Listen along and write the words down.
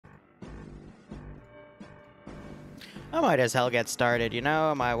I might as hell get started, you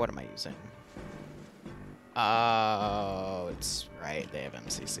know? What am I using? Oh, it's right. They have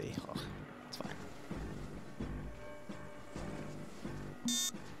MCC. Oh, it's fine.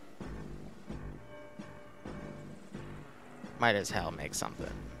 Might as hell make something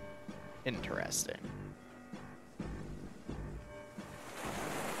interesting.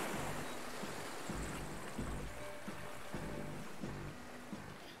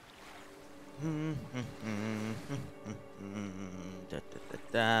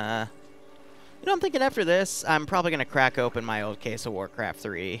 You know, I'm thinking after this, I'm probably going to crack open my old case of Warcraft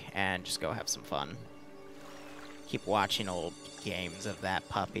 3 and just go have some fun. Keep watching old games of that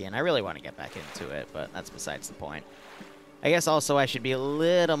puppy, and I really want to get back into it, but that's besides the point. I guess also I should be a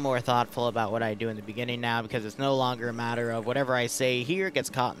little more thoughtful about what I do in the beginning now, because it's no longer a matter of whatever I say here gets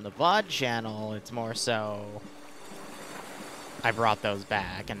caught in the VOD channel. It's more so I brought those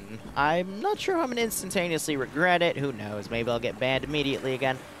back, and I'm not sure how I'm going to instantaneously regret it. Who knows? Maybe I'll get banned immediately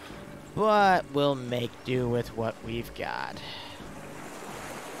again. But we'll make do with what we've got.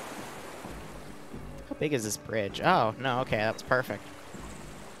 How big is this bridge? Oh, no, okay, that's perfect.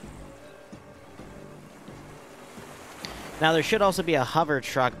 Now, there should also be a hover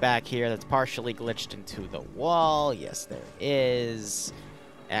truck back here that's partially glitched into the wall. Yes, there is.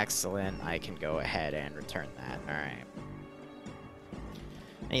 Excellent. I can go ahead and return that. All right.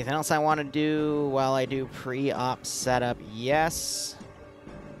 Anything else I want to do while I do pre-op setup? Yes.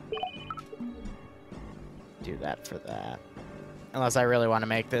 Do that for that. Unless I really want to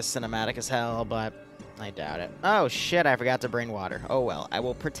make this cinematic as hell, but I doubt it. Oh, shit, I forgot to bring water. Oh, well, I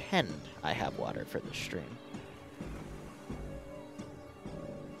will pretend I have water for this stream.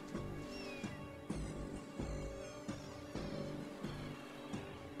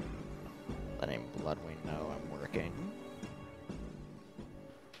 Letting Bloodwing know I'm working.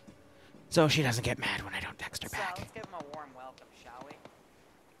 So she doesn't get mad when I don't text her back. So, let's give him a warm welcome, shall we?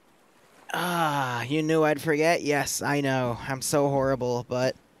 Ah, you knew I'd forget? Yes, I know. I'm so horrible,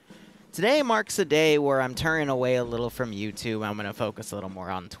 but today marks a day where I'm turning away a little from YouTube. I'm going to focus a little more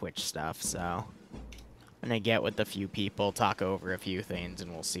on Twitch stuff, so I'm going to get with a few people, talk over a few things,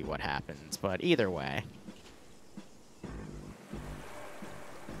 and we'll see what happens. But either way.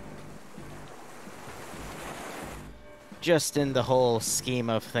 Just in the whole scheme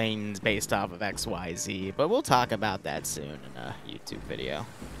of things based off of XYZ, but we'll talk about that soon in a YouTube video.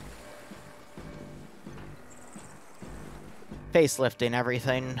 Facelifting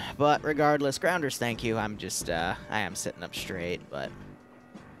everything, but regardless, grounders, thank you. I'm just, I am sitting up straight, but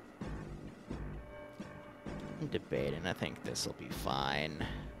I'm debating. I think this will be fine.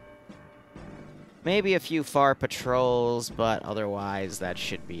 Maybe a few far patrols, but otherwise that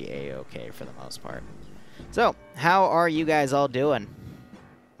should be a-okay for the most part. So, how are you guys all doing?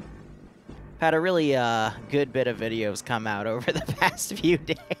 Had a really good bit of videos come out over the past few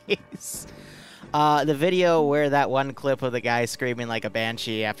days. The video where that one clip of the guy screaming like a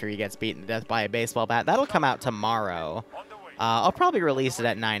banshee after he gets beaten to death by a baseball bat, that'll come out tomorrow. I'll probably release it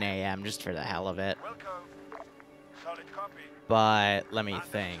at 9 a.m. just for the hell of it. But let me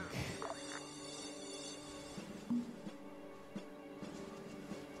think.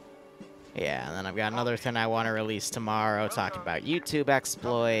 Yeah, and then I've got another thing I want to release tomorrow, talking about YouTube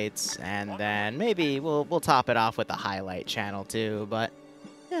exploits, and then maybe we'll top it off with a highlight channel too, but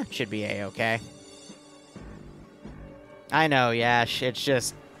yeah, should be a-okay. I know, yeah, it's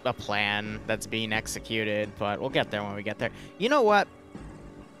just a plan that's being executed, but we'll get there when we get there. You know what?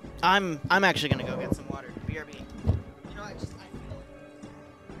 I'm actually gonna go get some water. BRB. You know, I feel like...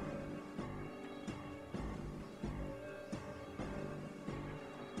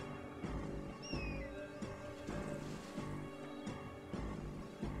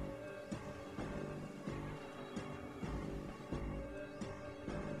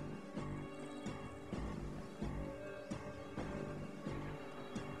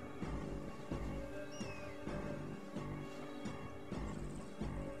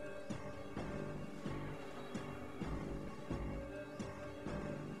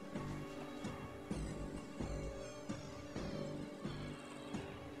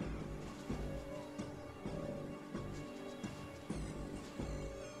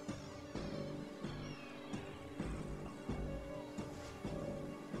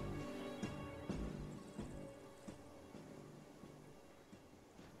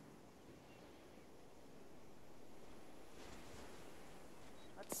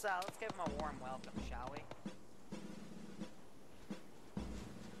 Let's give him a warm welcome, shall we?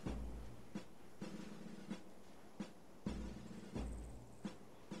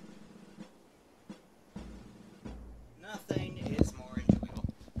 Nothing is more enjoyable.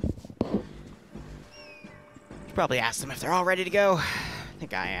 Should probably ask them if they're all ready to go. I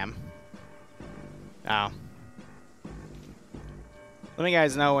think I am. Oh. Let me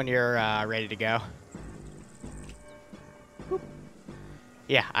guys know when you're ready to go. Boop.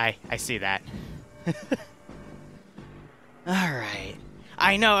 Yeah, I see that. Alright.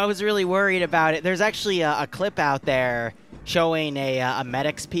 I know, I was really worried about it. There's actually a clip out there showing a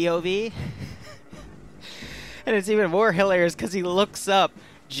medic's POV. And it's even more hilarious because he looks up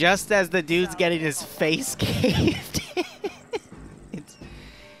just as the dude's getting his face caved in.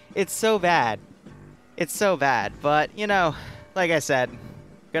 It's so bad. It's so bad. But, you know, like I said, I'm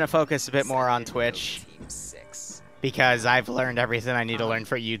going to focus a bit more on Twitch. Because I've learned everything I need to learn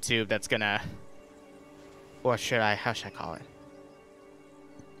for YouTube that's going to... How should I call it?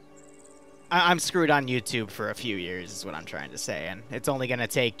 I'm screwed on YouTube for a few years is what I'm trying to say, and it's only going to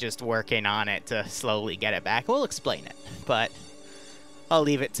take just working on it to slowly get it back. We'll explain it, but I'll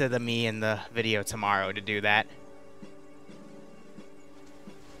leave it to me in the video tomorrow to do that.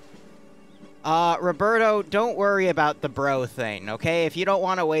 Roberto, don't worry about the bro thing, okay? If you don't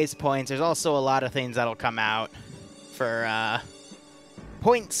want to waste points, there's also a lot of things that'll come out for,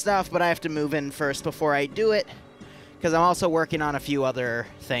 point stuff, but I have to move in first before I do it, because I'm also working on a few other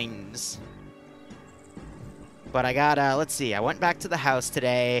things. But I got, let's see, I went back to the house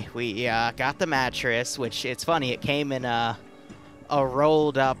today. We got the mattress, which, it's funny, it came in a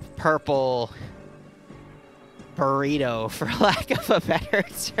rolled-up purple burrito, for lack of a better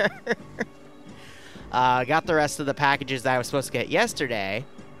term. Got the rest of the packages that I was supposed to get yesterday,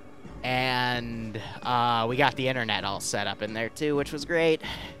 and we got the internet all set up in there, too, which was great.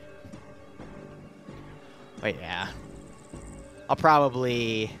 But, yeah. I'll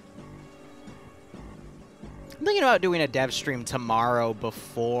probably... I'm thinking about doing a dev stream tomorrow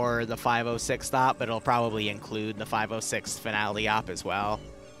before the 506 op, but it'll probably include the 506 finale op as well.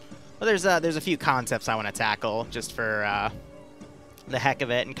 But there's a few concepts I want to tackle just for the heck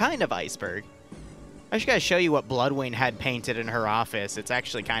of it, and kind of Iceberg. I should guys show you what Bloodwing had painted in her office. It's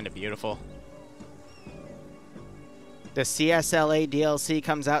actually kind of beautiful. The CSLA DLC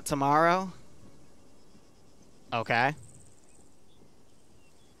comes out tomorrow. Okay.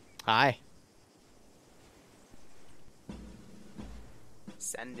 Hi.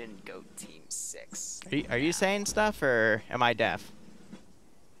 Send in Goat Team 6. Are you saying stuff, or am I deaf?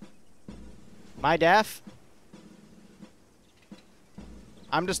 Am I deaf?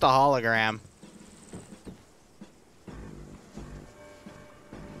 I'm just a hologram.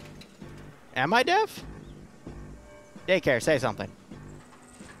 Am I deaf? Daycare, say something.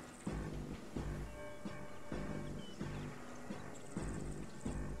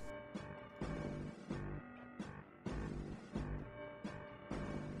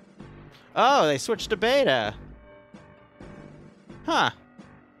 Oh, they switched to beta. Huh.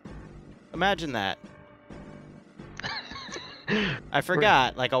 Imagine that. I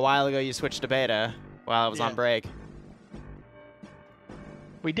forgot, like a while ago you switched to beta while I was on break.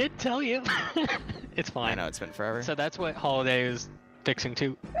 We did tell you. It's fine. I know, it's been forever. So that's what Holiday is fixing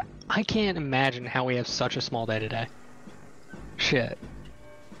too. I can't imagine how we have such a small day today. Shit.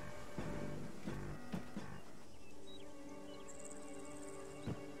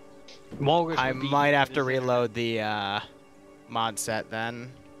 I might have to reload the mod set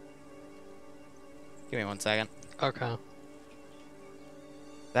then. Give me 1 second. Okay.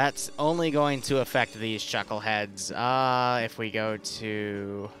 That's only going to affect these chuckleheads. If we go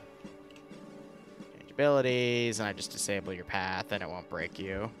to change abilities and I just disable your path, then it won't break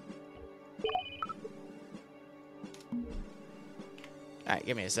you. Alright,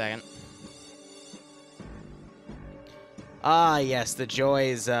 give me a second. Yes, the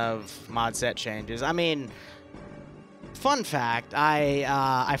joys of mod set changes. I mean, fun fact,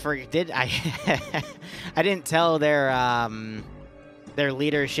 I didn't tell their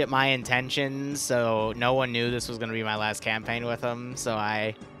leadership my intentions, so no one knew this was going to be my last campaign with them. So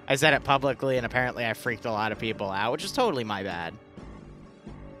I said it publicly, and apparently I freaked a lot of people out, which is totally my bad.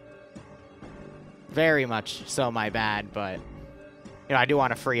 Very much so my bad, but you know, I do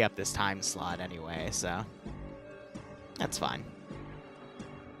want to free up this time slot anyway, so that's fine.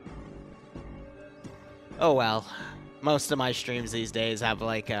 Oh well. Most of my streams these days have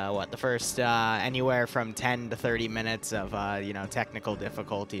like, the first, anywhere from 10 to 30 minutes of, you know, technical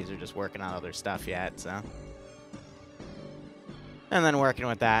difficulties or just working on other stuff yet, so. And then working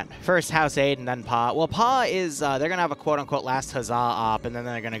with that. First House 8 and then PA. Well, PA is, they're gonna have a quote-unquote last Huzzah op, and then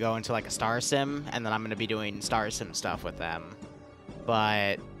they're gonna go into like a Star Sim, and then I'm gonna be doing Star Sim stuff with them.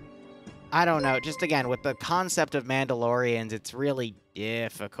 But I don't know, just again, with the concept of Mandalorians, it's really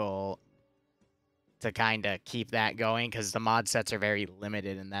difficult to kind of keep that going, because the mod sets are very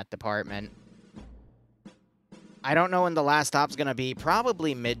limited in that department. I don't know when the last stop's going to be.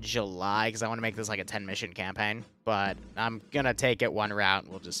 Probably mid-July, because I want to make this like a 10-mission campaign. But I'm going to take it one route.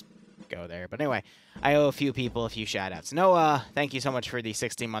 We'll just go there. But anyway, I owe a few people a few shout-outs. Noah, thank you so much for the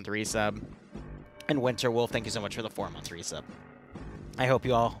 16-month resub. And Winter Wolf, thank you so much for the 4-month resub. I hope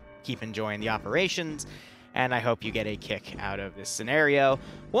you all keep enjoying the operations. And I hope you get a kick out of this scenario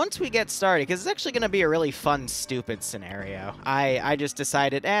once we get started, because it's actually going to be a really fun, stupid scenario. I just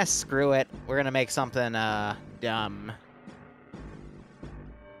decided, screw it. We're going to make something dumb.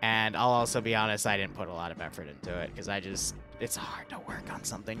 And I'll also be honest, I didn't put a lot of effort into it, because it's hard to work on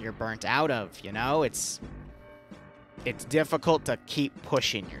something you're burnt out of, you know? It's difficult to keep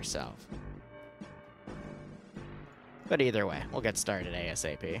pushing yourself. But either way, we'll get started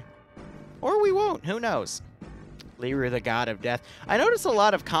ASAP. Or we won't. Who knows? Liru, the god of death. I noticed a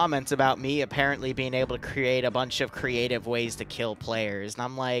lot of comments about me apparently being able to create a bunch of creative ways to kill players. And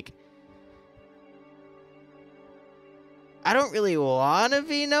I'm like, I don't really want to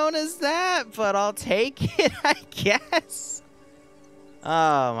be known as that, but I'll take it, I guess.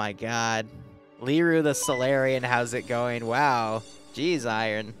 Oh, my God. Liru, the Solarian, how's it going? Wow. Jeez,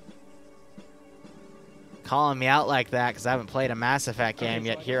 Iron. Calling me out like that because I haven't played a Mass Effect game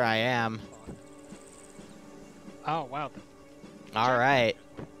yet. Here I am. Oh, wow. All right.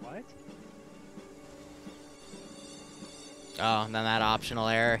 What? Oh, and then that optional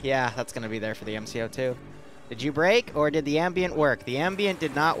error. Yeah, that's going to be there for the MCO too. Did you break, or did the ambient work? The ambient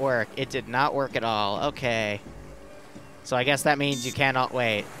did not work. It did not work at all. Okay. So I guess that means you cannot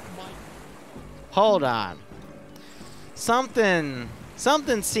wait. Hold on. Something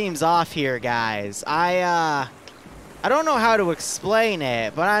seems off here, guys. I don't know how to explain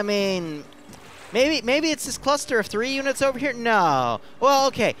it, but I mean, maybe it's this cluster of 3 units over here? No. Well,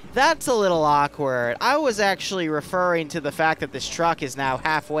 okay, that's a little awkward. I was actually referring to the fact that this truck is now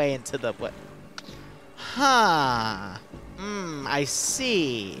halfway into the... Huh. I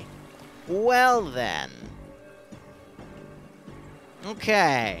see. Well, then.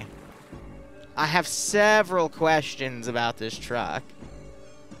 Okay. I have several questions about this truck.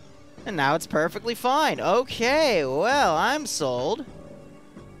 And now it's perfectly fine. Okay, well, I'm sold.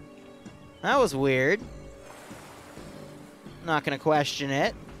 That was weird. Not gonna question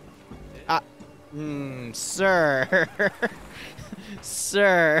it. Sir.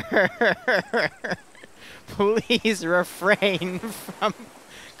 Sir. Please refrain from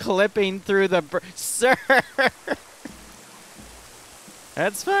clipping through the... Sir!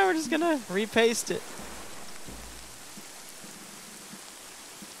 That's fine, we're just gonna repaste it.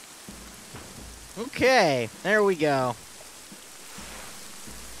 Okay, there we go.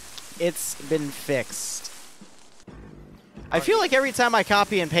 It's been fixed. I feel like every time I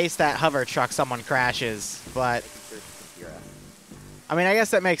copy and paste that hover truck, someone crashes, but... I mean, I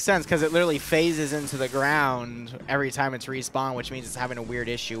guess that makes sense, because it literally phases into the ground every time it's respawned, which means it's having a weird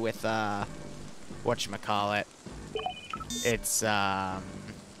issue with, whatchamacallit. It's, I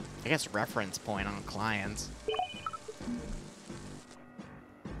guess reference point on clients.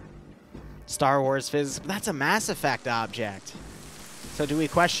 Star Wars physics, but that's a Mass Effect object. So do we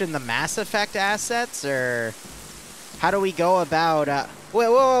question the Mass Effect assets, or how do we go about,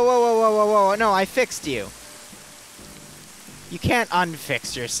 whoa, no, I fixed you. You can't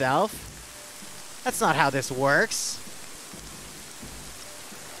unfix yourself. That's not how this works.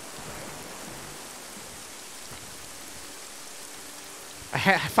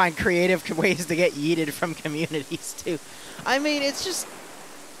 I find creative ways to get yeeted from communities, too. I mean, it's just...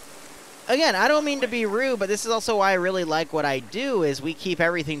 Again, I don't mean to be rude, but this is also why I really like what I do, is we keep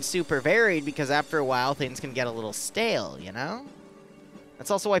everything super varied, because after a while, things can get a little stale, you know? That's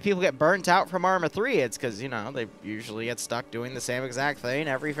also why people get burnt out from Arma 3. It's because, you know, they usually get stuck doing the same exact thing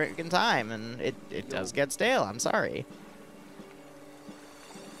every freaking time, and it does get stale. I'm sorry.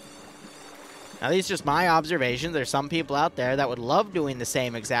 Now, these are just my observations. There's some people out there that would love doing the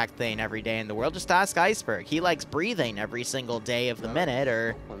same exact thing every day in the world. Just ask Iceberg. He likes breathing every single day of the minute,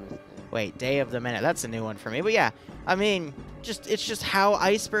 or... Wait, day of the minute. That's a new one for me. But yeah, I mean, it's just how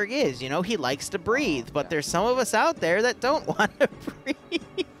Iceberg is, you know? He likes to breathe, but there's some of us out there that don't want to breathe.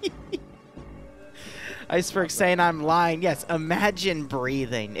 Iceberg saying I'm lying. Yes, imagine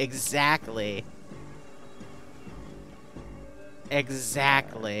breathing. Exactly.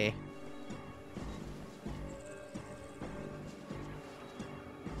 Exactly.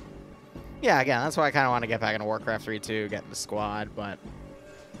 Yeah, again, that's why I kind of want to get back into Warcraft 3 too, get in the squad, but...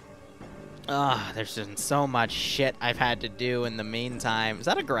 there's just so much shit I've had to do in the meantime. Is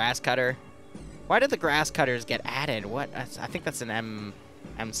that a grass cutter? Why did the grass cutters get added? What? I think that's an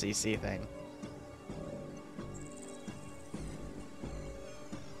MCC thing.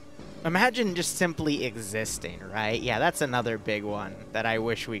 Imagine just simply existing, right? Yeah, that's another big one that I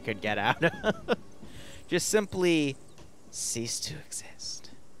wish we could get out of. Just simply cease to exist.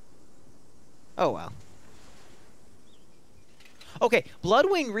 Oh, well. Okay,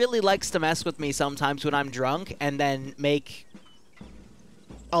 Bloodwing really likes to mess with me sometimes when I'm drunk and then make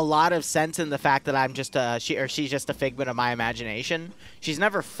a lot of sense in the fact that I'm just she's just a figment of my imagination. She's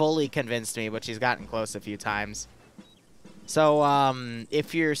never fully convinced me, but she's gotten close a few times. So,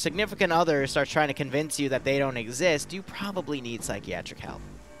 if your significant other starts trying to convince you that they don't exist, you probably need psychiatric help.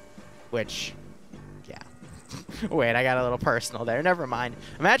 Which, yeah. Wait, I got a little personal there. Never mind.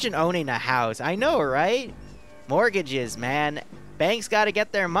 Imagine owning a house. I know, right? Mortgages, man. Banks got to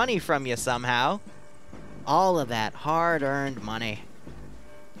get their money from you somehow. All of that hard-earned money.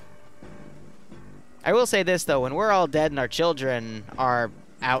 I will say this, though. When we're all dead and our children are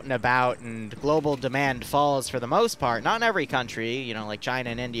out and about and global demand falls for the most part, not in every country, you know, like China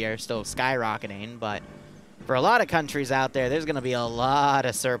and India are still skyrocketing, but for a lot of countries out there, there's going to be a lot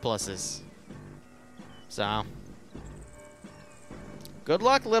of surpluses. So, good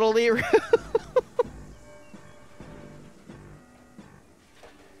luck, little Liru.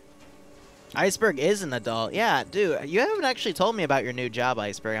 Iceberg is an adult. Yeah, dude, you haven't actually told me about your new job,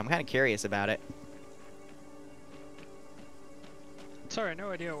 Iceberg. I'm kind of curious about it. Sorry,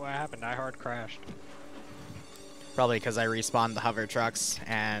 no idea what happened. I hard crashed. Probably because I respawned the hover trucks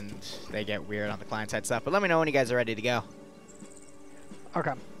and they get weird on the client side stuff. But let me know when you guys are ready to go.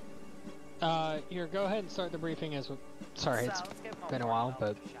 Okay. Here, go ahead and start the briefing as... Sorry, it's been a while,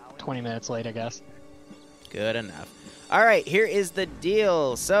 but 20 minutes late, I guess. Good enough. All right, here is the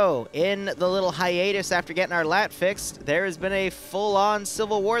deal. So, in the little hiatus after getting our lat fixed, there has been a full-on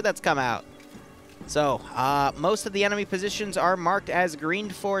civil war that's come out. So, most of the enemy positions are marked as green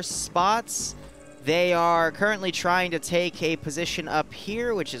force spots. They are currently trying to take a position up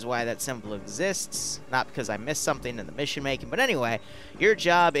here, which is why that symbol exists. Not because I missed something in the mission making, but anyway, your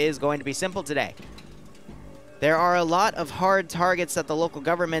job is going to be simple today. There are a lot of hard targets that the local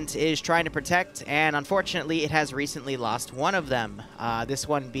government is trying to protect, and unfortunately, it has recently lost one of them. This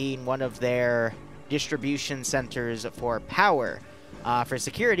one being one of their distribution centers for power. For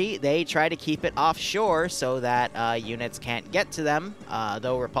security, they try to keep it offshore so that units can't get to them,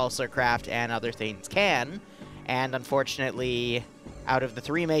 though repulsor craft and other things can. And unfortunately, out of the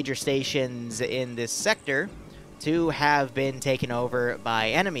 3 major stations in this sector, 2 have been taken over by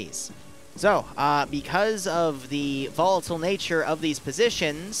enemies. So, because of the volatile nature of these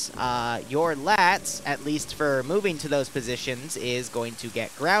positions, your lats, at least for moving to those positions, is going to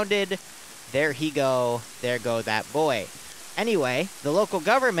get grounded. There he go. There go that boy. Anyway, the local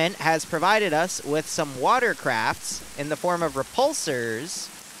government has provided us with some watercrafts in the form of repulsors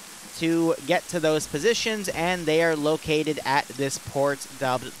to get to those positions, and they are located at this port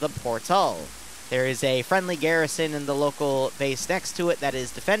dubbed the Portal. There is a friendly garrison in the local base next to it that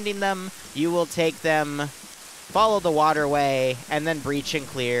is defending them. You will take them, follow the waterway, and then breach and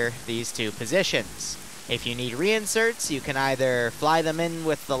clear these 2 positions. If you need reinserts, you can either fly them in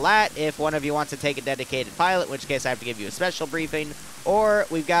with the lat if one of you wants to take a dedicated pilot, in which case I have to give you a special briefing, or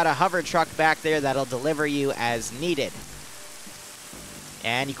we've got a hover truck back there that'll deliver you as needed.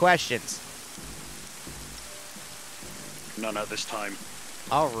 Any questions? None at this time.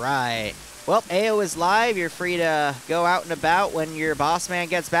 All right. Well, AO is live. You're free to go out and about when your boss man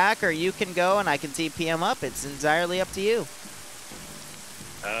gets back, or you can go and I can TP him up. It's entirely up to you.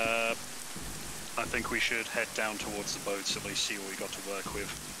 I think we should head down towards the boats, at least see what we got to work with,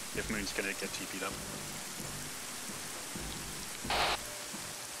 if Moon's gonna get TP'd up.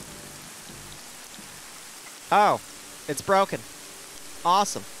 Oh, it's broken.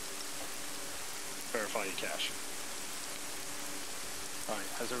 Awesome. Verify your cache. Alright,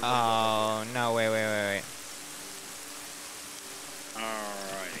 has everybody Oh, no, wait.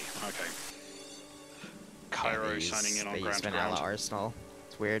 Alrighty, okay. Cairo signing in on They use ground Vanilla ground. Arsenal.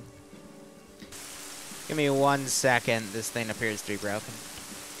 It's weird. Give me 1 second. This thing appears to be broken.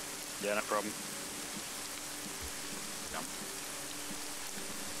 Yeah, no problem. Yeah.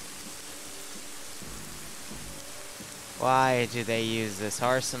 Why do they use this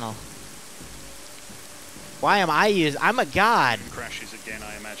arsenal? Why am I using... I'm a god. If he crashes again,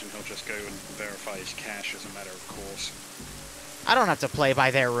 I imagine he'll just go and verify his cache as a matter of course. I don't have to play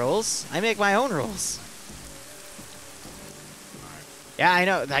by their rules. I make my own rules. Yeah, I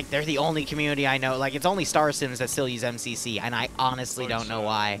know. Like, they're the only community I know. Like, it's only Star Sims that still use MCC, and I honestly don't know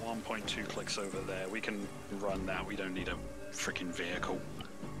why. 1.2 clicks over there. We can run that. We don't need a freaking vehicle.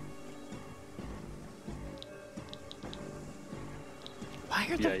 Why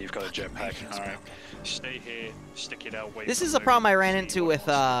are Yeah, you've got a jetpack. Alright. Stay here, stick it out, wait. This for is the a problem I moon, ran see into what with,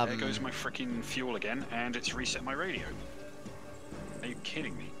 else. There goes my freaking fuel again, and it's reset my radio. Are you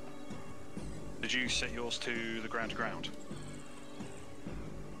kidding me? Did you set yours to the ground to ground?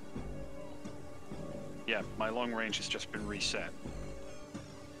 Yeah, my long range has just been reset.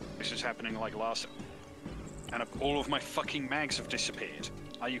 This is happening like last... And all of my fucking mags have disappeared.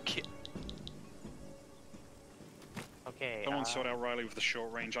 Are you kidding? Okay. Someone sort out Riley with the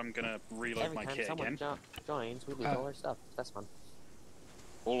short range. I'm gonna reload my kit again. Every time someone joins, we lose all our stuff. That's fun.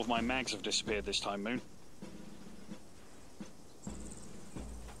 All of my mags have disappeared this time, Moon.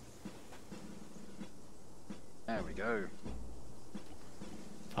 There we go.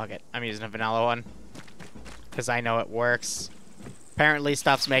 Fuck it. I'm using a vanilla one. Because I know it works. Apparently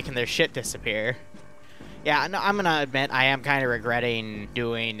stuff's making their shit disappear. Yeah, no, I'm gonna admit I am kind of regretting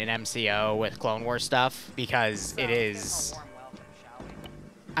doing an MCO with Clone Wars stuff. Because it is...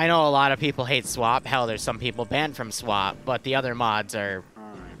 I know a lot of people hate swap. Hell, there's some people banned from swap. But the other mods are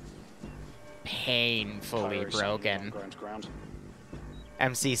painfully broken.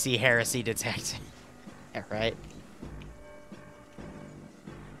 MCC heresy detected. Yeah, right?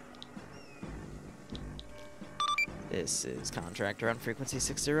 This is Contractor on frequency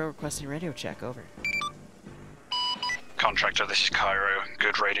 60 requesting radio check, over. Contractor, this is Cairo.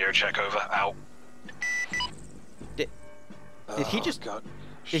 Good radio check, over. Out. Did he just... God.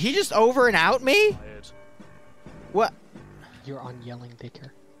 Did he just over and out me? What? You're on yelling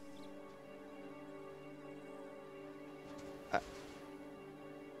Vicar.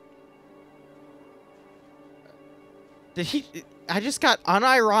 Did he... I just got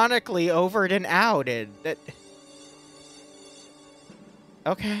unironically overed and outed. That...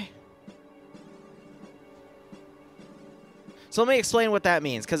 Okay. So let me explain what that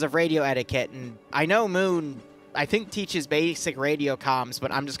means, because of radio etiquette, and I know Moon, I think, teaches basic radio comms,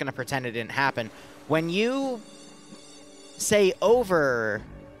 but I'm just going to pretend it didn't happen. When you say over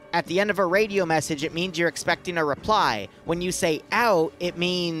at the end of a radio message, it means you're expecting a reply. When you say out, it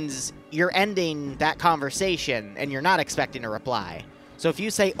means you're ending that conversation, and you're not expecting a reply. So if you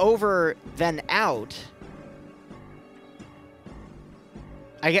say over, then out...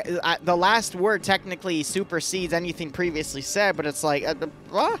 the last word technically supersedes anything previously said, but it's like,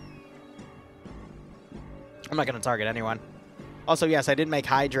 what? I'm not going to target anyone. Also, yes, I did make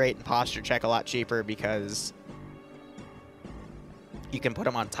Hydrate and Posture Check a lot cheaper because you can put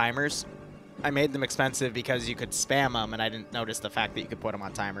them on timers. I made them expensive because you could spam them, and I didn't notice the fact that you could put them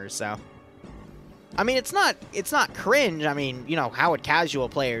on timers, so... I mean, it's not cringe. I mean, you know, how would casual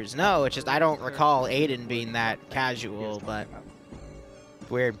players know? It's just I don't recall Aiden being that casual, but...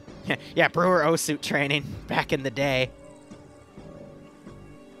 Weird. Yeah, Brewer O-suit training back in the day.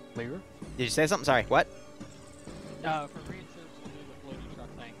 Liru? Did you say something? Sorry, what? For reinsurance, we'll do the floating truck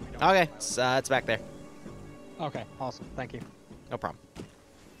thing. Okay, it's back there. Okay, awesome. Thank you. No problem.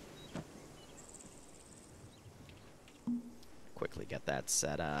 Quickly get that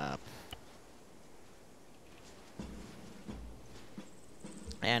set up.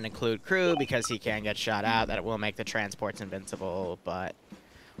 And include crew, because he can get shot out. That it will make the transports invincible, but...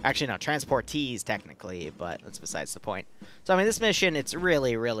 Actually, no, transportees, technically, but that's besides the point. So, I mean, this mission, it's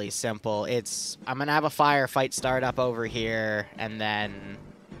really, really simple. I'm going to have a firefight start up over here, and then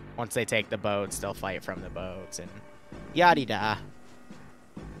once they take the boats, they'll fight from the boats, and yada-da.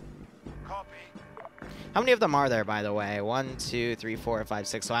 Copy. How many of them are there, by the way? 1, 2, 3, 4, 5,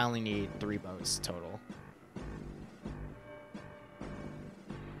 6, so I only need 3 boats total.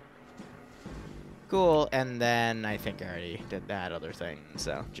 Cool, and then I think I already did that other thing,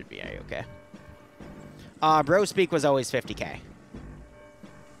 so should be A-okay. Bro Speak was always 50k.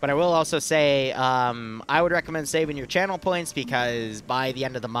 But I will also say, I would recommend saving your channel points because by the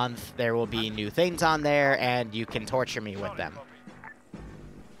end of the month, there will be new things on there, and you can torture me with them.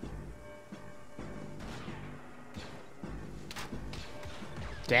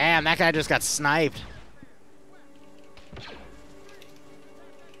 Damn, that guy just got sniped.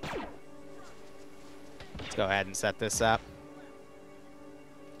 Let's go ahead and set this up.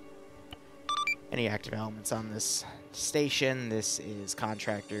 Any active elements on this station? This is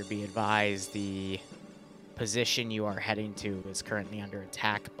Contractor. Be advised, the position you are heading to is currently under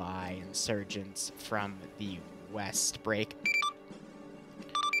attack by insurgents from the west. Break.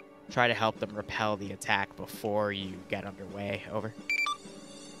 Try to help them repel the attack before you get underway. Over.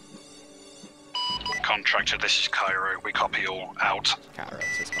 Contractor, this is Cairo. We copy all. Out. Cairo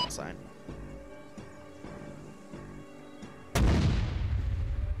is his call sign.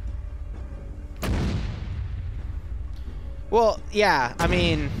 Well, yeah, I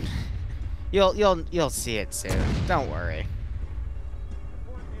mean, you'll see it soon. Don't worry.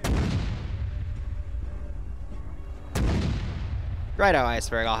 Righto,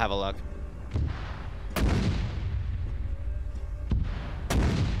 Iceberg. I'll have a look.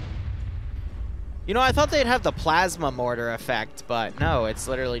 You know, I thought they'd have the plasma mortar effect, but no, it's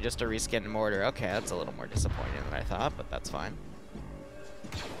literally just a reskinned mortar. Okay, that's a little more disappointing than I thought, but that's fine.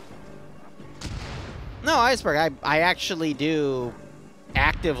 No, Iceberg, I actually do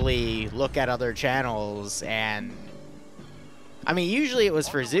actively look at other channels, and I mean, usually it was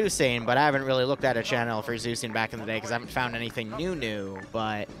for Zeusing, but I haven't really looked at a channel for Zeusing back in the day because I haven't found anything new,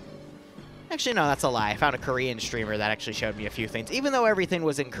 but actually, no, that's a lie. I found a Korean streamer that actually showed me a few things, even though everything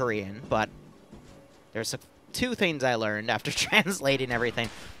was in Korean, but there's two things I learned after translating everything,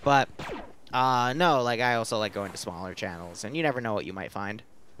 but no, like, I also like going to smaller channels, and you never know what you might find.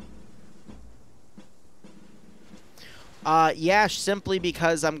 Yeah, simply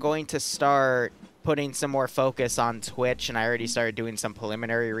because I'm going to start putting some more focus on Twitch, and I already started doing some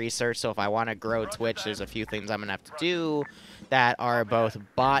preliminary research, so if I want to grow Twitch, there's a few things I'm going to have to do that are both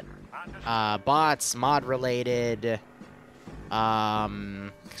bots, mod-related,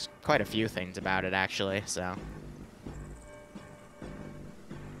 quite a few things about it, actually, so.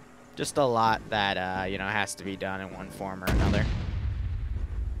 Just a lot that, you know, has to be done in one form or another.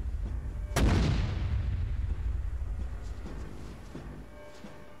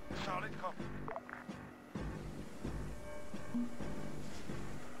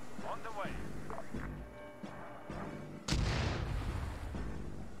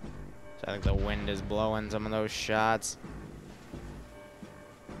 So I think the wind is blowing some of those shots.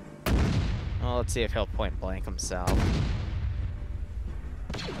 Well, let's see if he'll point blank himself.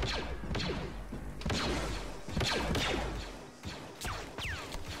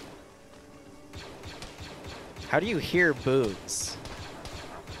 How do you hear boots?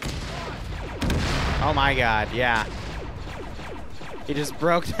 Oh my god, yeah. He just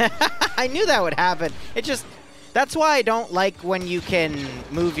broke that. I knew that would happen. It just... That's why I don't like when you can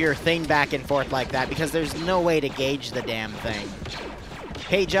move your thing back and forth like that, because there's no way to gauge the damn thing.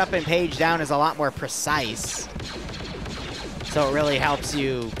 Page up and page down is a lot more precise. So it really helps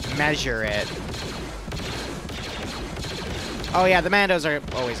you measure it. Oh yeah, the Mandos are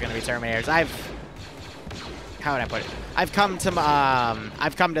always going to be Terminators. How would I put it? I've come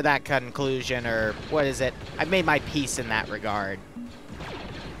to that conclusion, or what is it? I've made my peace in that regard.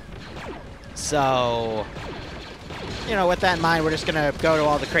 So, you know, with that in mind, we're just gonna go to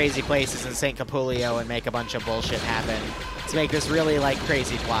all the crazy places in St. Capulio and make a bunch of bullshit happen to make this really, like,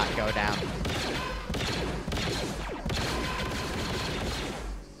 crazy plot go down.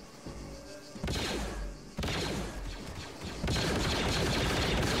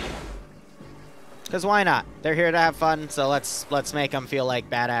 Because why not? They're here to have fun, so let's make them feel like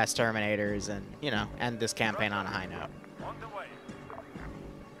badass Terminators and, you know, end this campaign on a high note. On the way.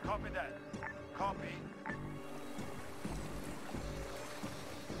 Copy that. Copy.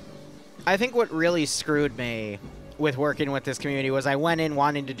 I think what really screwed me with working with this community was I went in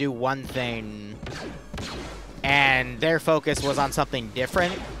wanting to do one thing, and their focus was on something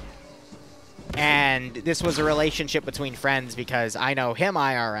different. And this was a relationship between friends because I know him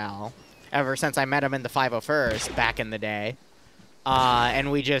IRL ever since I met him in the 501st back in the day.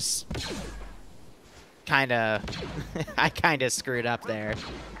 And we just kind of... I kind of screwed up there.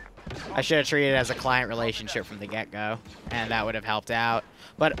 I should have treated it as a client relationship from the get-go, and that would have helped out.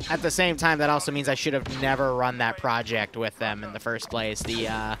 But at the same time, that also means I should have never run that project with them in the first place, the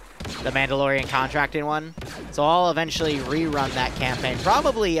Mandalorian contracting one. So I'll eventually rerun that campaign.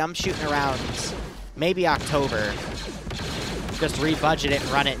 Probably, I'm shooting around maybe October. Just rebudget it and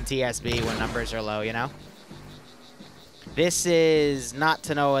run it in TSB when numbers are low, you know? This is not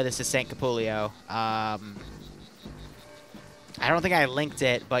Tanoa, this is St. Capulio. I don't think I linked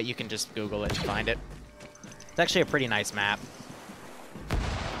it, but you can just Google it and find it. It's actually a pretty nice map.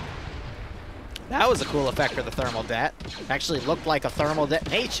 That was a cool effect for the thermal det. It actually looked like a thermal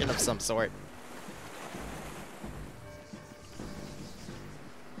detonation of some sort.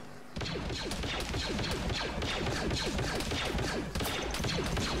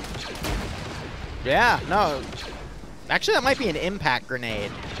 Yeah, no. Actually, that might be an impact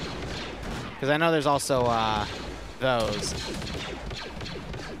grenade. Because I know there's also, those.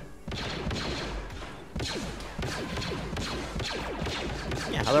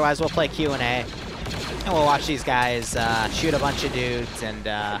 Yeah, otherwise we'll play Q&A. And we'll watch these guys shoot a bunch of dudes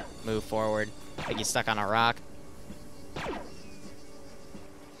and move forward. I think he's stuck on a rock.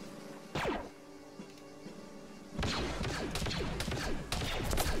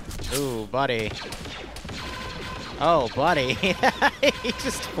 Ooh, buddy. Oh, buddy. He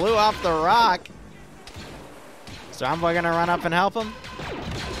just flew off the rock. So I'm gonna run up and help him?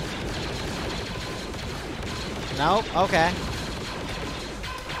 Nope, okay.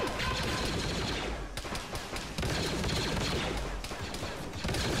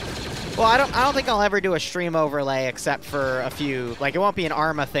 Well, I don't think I'll ever do a stream overlay except for a few. Like, it won't be an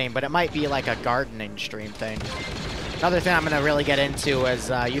Arma thing, but it might be like a gardening stream thing. Another thing I'm gonna really get into is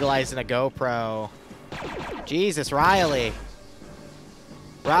utilizing a GoPro. Jesus, Riley.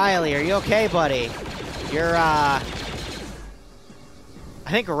 Riley, are you okay, buddy? You're I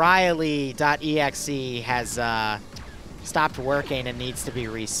think Riley.exe has stopped working and needs to be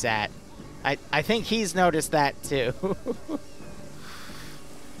reset. I think he's noticed that too.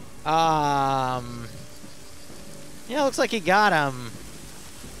 Yeah, looks like he got him.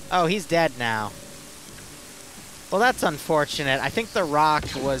 Oh, he's dead now. Well, that's unfortunate. I think the rock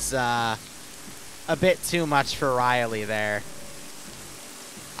was a bit too much for Riley there.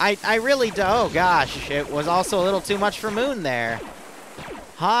 I really do. Oh gosh, it was also a little too much for Moon there.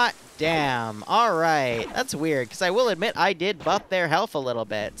 Hot damn. All right, that's weird because I will admit I did buff their health a little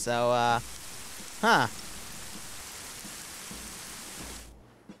bit. So, huh.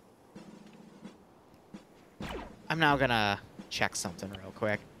 I'm now gonna check something real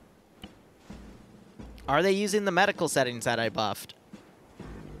quick. Are they using the medical settings that I buffed?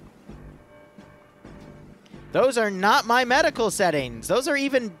 Those are not my medical settings. Those are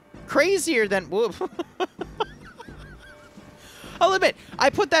even crazier than... I'll admit, I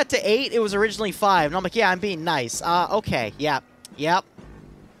put that to 8. It was originally 5. And I'm like, yeah, I'm being nice. Okay, yep.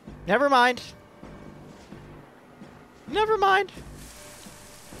 Never mind. Never mind.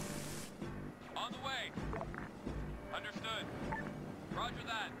 On the way. Understood. Roger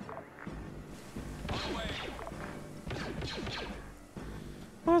that. On the way.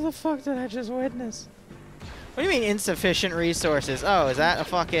 What the fuck did I just witness? What do you mean insufficient resources? Oh, is that a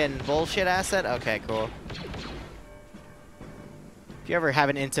fucking bullshit asset? Okay, cool. If you ever have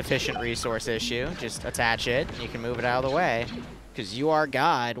an insufficient resource issue, just attach it, and you can move it out of the way. Because you are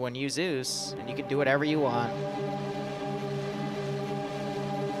God when you Zeus, and you can do whatever you want.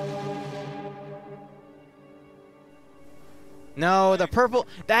 No, the purple,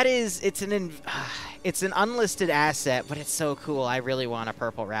 that is, it's an unlisted asset, but it's so cool. I really want a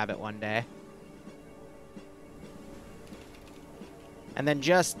purple rabbit one day. And then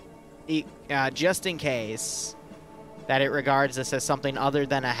just in case that it regards this as something other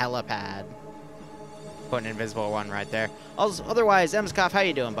than a helipad, put an invisible one right there. Otherwise, Emskov, how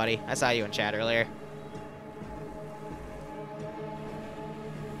you doing, buddy? I saw you in chat earlier.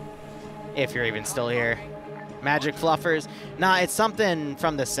 If you're even still here. Magic Fluffers. Nah, it's something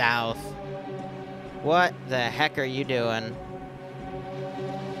from the south. What the heck are you doing?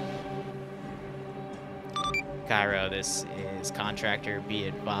 Cairo, this is contractor. Be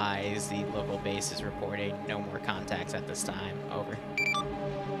advised, the local base is reporting no more contacts at this time. Over.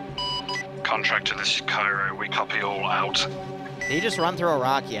 Contractor, this is Cairo. We copy all out. Did you just run through a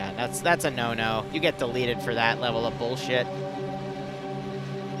rock? Yeah, that's a no-no. You get deleted for that level of bullshit.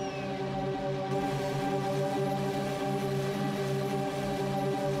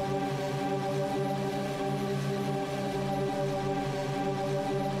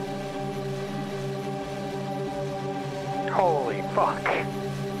 Holy fuck.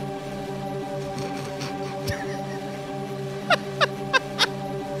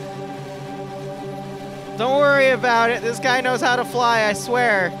 Don't worry about it. This guy knows how to fly, I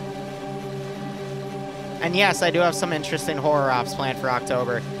swear. And yes, I do have some interesting horror ops planned for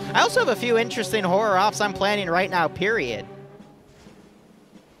October. I also have a few interesting horror ops I'm planning right now, period.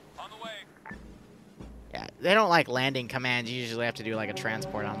 On the way. Yeah, they don't like landing commands. You usually have to do like a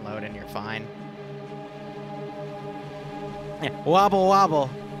transport unload and you're fine. Yeah, wobble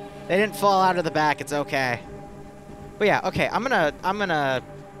wobble. They didn't fall out of the back, it's okay. But yeah, okay, I'm gonna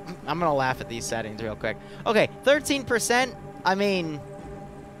laugh at these settings real quick. Okay, 13%, I mean,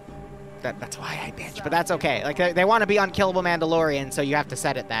 that's why I bitch, but that's okay. Like, they want to be unkillable Mandalorian, so you have to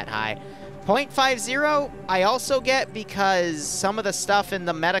set it that high. 0.50, I also get because some of the stuff in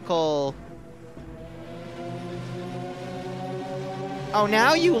the medical... Oh,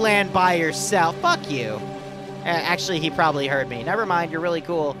 now you land by yourself. Fuck you. Actually, he probably heard me. Never mind, you're really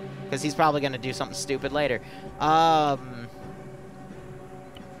cool, because he's probably going to do something stupid later. I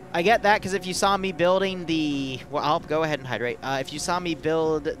get that, because if you saw me building the... Well, I'll go ahead and hydrate. If you saw me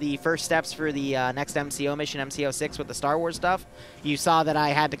build the first steps for the next MCO mission, MCO6, with the Star Wars stuff, you saw that I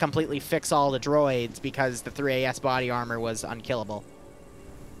had to completely fix all the droids because the 3AS body armor was unkillable.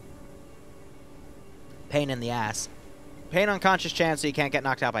 Pain in the ass. Pain unconscious chance so you can't get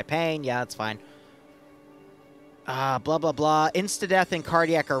knocked out by pain. Yeah, that's fine. Blah, blah, blah. Insta-death and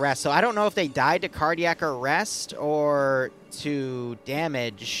cardiac arrest. So I don't know if they died to cardiac arrest or to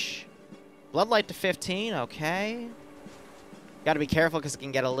damage. Bloodlight to 15, okay. Got to be careful because it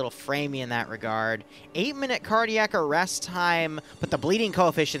can get a little framey in that regard. 8-minute cardiac arrest time, but the bleeding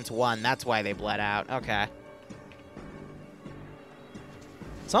coefficient's 1. That's why they bled out. Okay.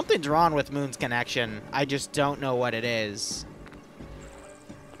 Something's wrong with Moon's connection. I just don't know what it is.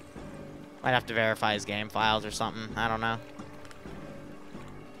 Might have to verify his game files or something. I don't know.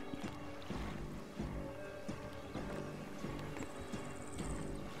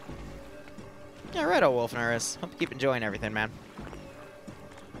 Yeah, righto, Wolfnerus. Hope you keep enjoying everything, man.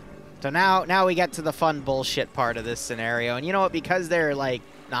 So now we get to the fun bullshit part of this scenario. And you know what? Because they're, like,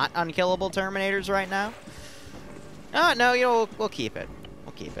 not unkillable Terminators right now. No, you know, we'll keep it.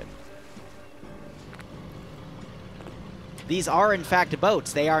 We'll keep it. These are, in fact,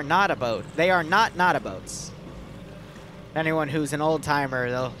 boats. They are not a boat. They are not a boats. Anyone who's an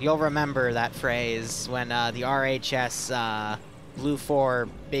old-timer, you'll remember that phrase when the RHS Blue 4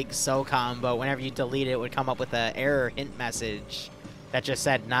 big SOCOM boat, whenever you delete it, would come up with an error hint message that just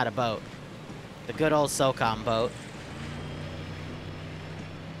said, not a boat. The good old SOCOM boat.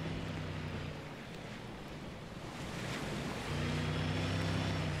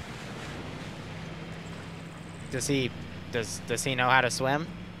 Does he know how to swim?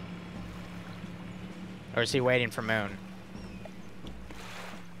 Or is he waiting for Moon?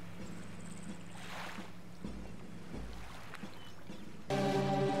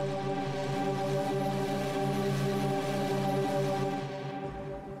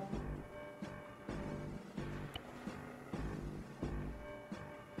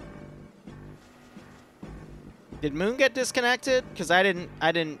 Did Moon get disconnected? Because I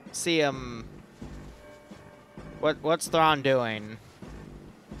didn't see him. What's Thrawn doing?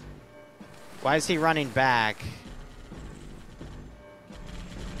 Why is he running back?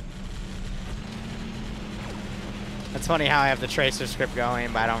 It's funny how I have the tracer script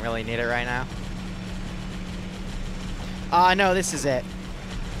going, but I don't really need it right now. No, this is it.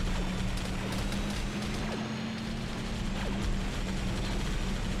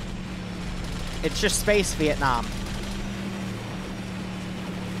 It's just space Vietnam.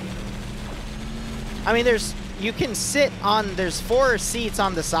 I mean, you can sit on, there's 4 seats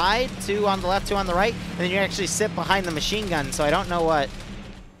on the side, 2 on the left, 2 on the right, and then you actually sit behind the machine gun, so I don't know what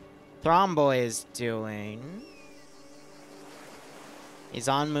Thromboy is doing. He's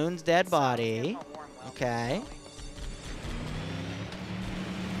on Moon's dead body. Okay.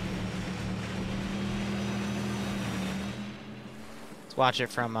 Let's watch it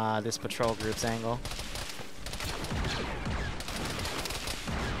from this patrol group's angle.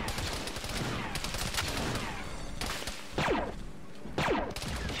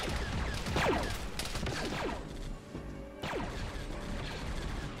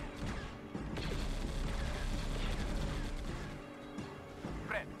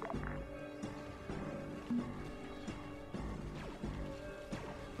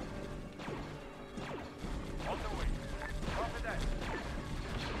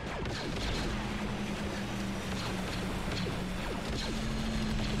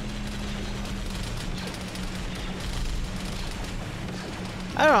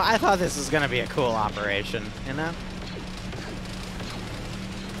 I don't know, I thought this was gonna be a cool operation, you know?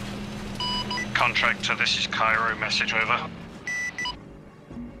 Contractor, this is Cairo, message over. On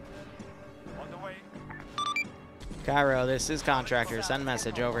the way. Cairo, this is Contractor, send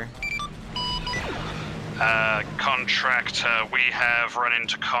message, over. Contractor, we have run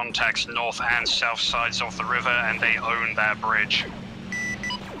into contacts north and south sides of the river, and they own that bridge.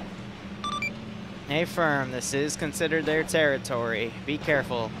 Hey, firm, this is considered their territory. Be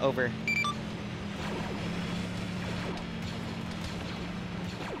careful, over.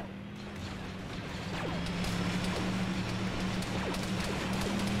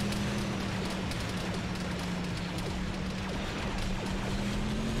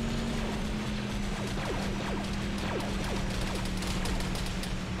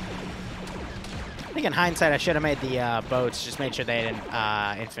 I think in hindsight, I should have made the boats, just made sure they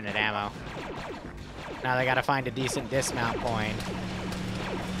had infinite ammo. Now they gotta find a decent dismount point.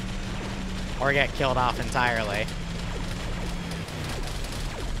 Or get killed off entirely.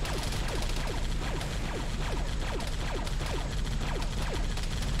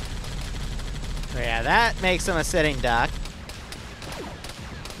 So yeah, that makes him a sitting duck.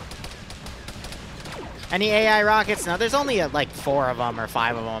 Any AI rockets? No, there's only like 4 of them or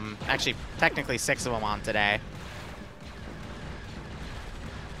 5 of them. Actually, technically 6 of them on today.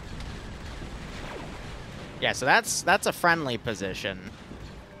 Yeah, so that's a friendly position.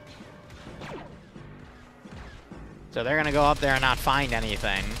 So they're gonna go up there and not find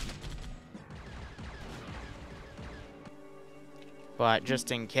anything. But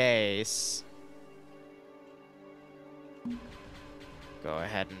just in case. Go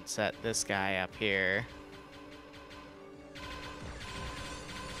ahead and set this guy up here.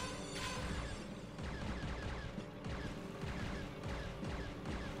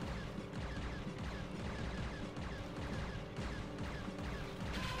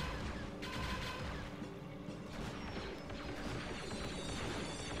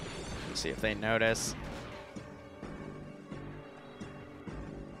 See if they notice.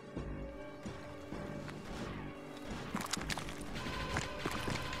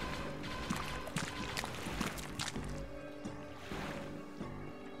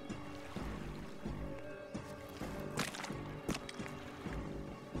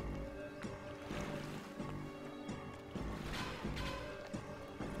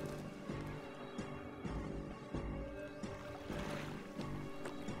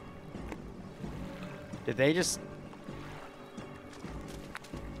 Did they just...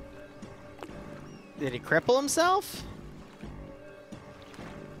 Did he cripple himself?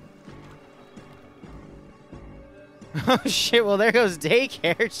 Oh shit, well there goes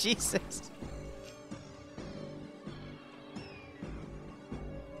daycare, Jesus.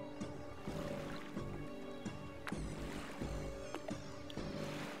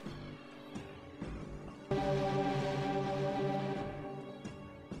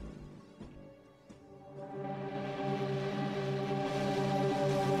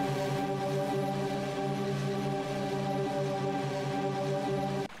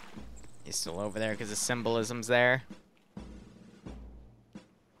 He's still over there because the symbolism's there.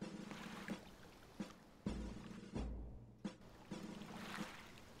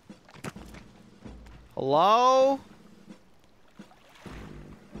 Hello?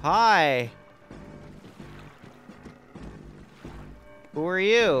 Hi. Who are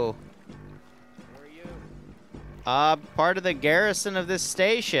you? Who are you? Part of the garrison of this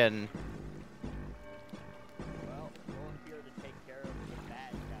station. Well, we're here to take care of the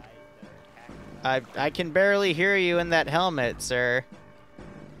bad guys that are attacking us. I can barely hear you in that helmet, sir.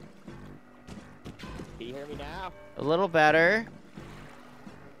 Can you hear me now? A little better.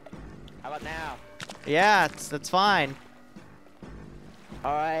 How about now? Yeah, that's fine.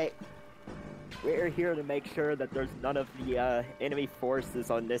 Alright. We're here to make sure that there's none of the enemy forces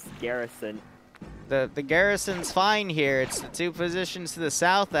on this garrison. The garrison's fine here. It's the two positions to the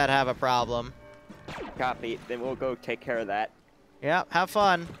south that have a problem. Copy. Then we'll go take care of that. Yep, have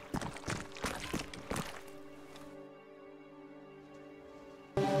fun.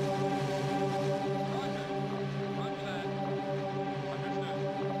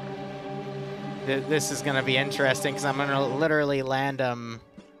 This is gonna be interesting because I'm gonna literally land him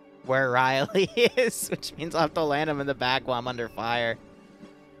where Riley is, which means I'll have to land him in the back while I'm under fire.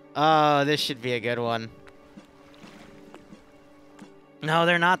 Oh, this should be a good one. No,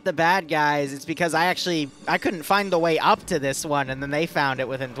 they're not the bad guys. It's because I couldn't find the way up to this one, and then they found it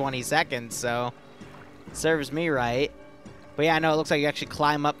within 20 seconds, so serves me right. But yeah, I know it looks like you actually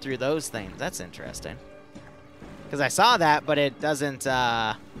climb up through those things. That's interesting. Because I saw that, but it doesn't,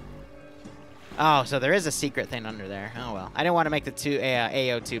 Oh, so there is a secret thing under there. Oh, well. I didn't want to make the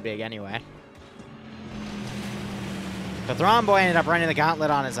AO too big anyway. The Thrawn boy ended up running the gauntlet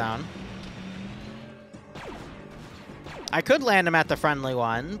on his own. I could land him at the friendly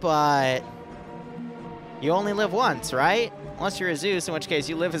one, but you only live once, right? Unless you're a Zeus, in which case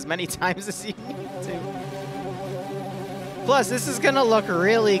you live as many times as you need to. Plus, this is going to look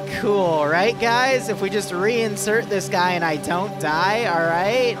really cool, right, guys? If we just reinsert this guy and I don't die, all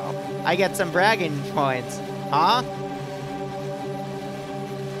right? I get some bragging points. Huh?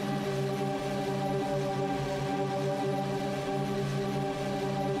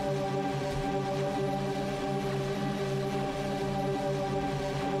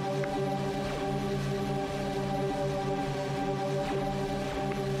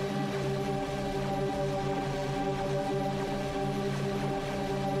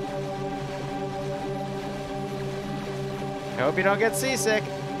 I hope you don't get seasick.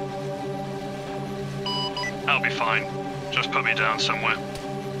 I'll be fine. Just put me down somewhere.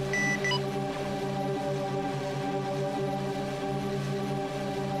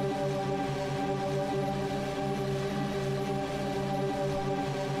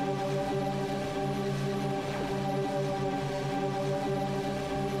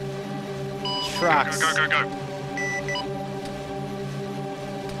 Trucks. Go, go, go, go.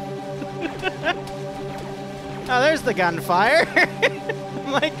 Oh, there's the gunfire.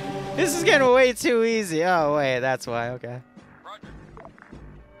 I'm like, this is getting way too easy. Oh, wait, that's why. Okay. Roger.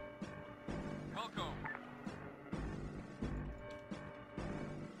 Helco.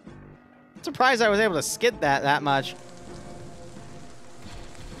 Surprised I was able to skid that much.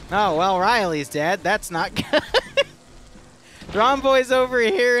 Oh, well, Riley's dead. That's not good. Drawn Boy's over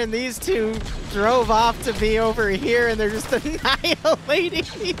here, and these two drove off to be over here, and they're just annihilating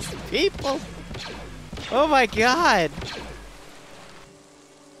these people. Oh my god.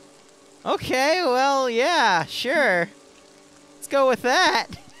 Okay, well, yeah, sure. Let's go with that.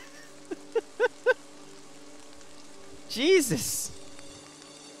 Jesus.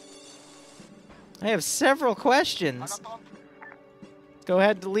 I have several questions. Go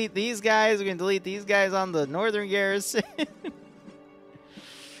ahead and delete these guys. We can delete these guys on the northern garrison.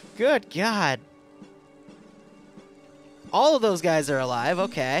 Good God. All of those guys are alive.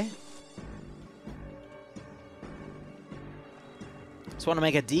 Okay. Just want to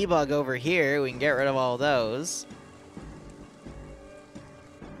make a debug over here. We can get rid of all those.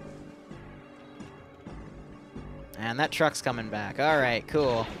 And that truck's coming back. All right,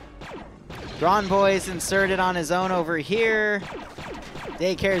 cool. Drawn Boy's inserted on his own over here.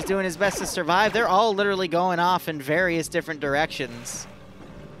 Daycare's doing his best to survive. They're all literally going off in various different directions.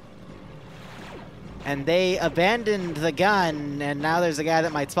 And they abandoned the gun, and now there's a guy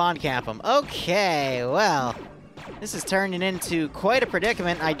that might spawn camp them. Okay, well, this is turning into quite a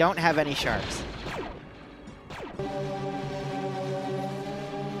predicament. I don't have any sharks.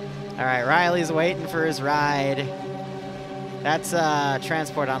 All right, Riley's waiting for his ride. That's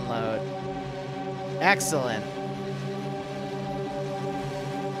transport unload. Excellent.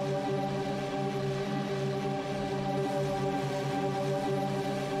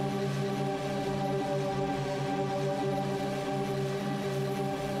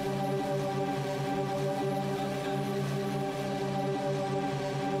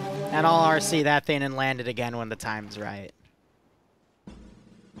 And I'll RC that thing and land it again when the time's right.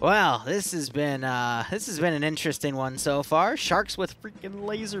 Well, this has been an interesting one so far. Sharks with freaking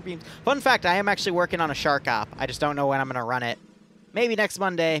laser beams. Fun fact, I am actually working on a shark op. I just don't know when I'm gonna run it. Maybe next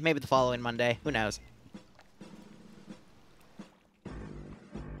Monday, maybe the following Monday. Who knows?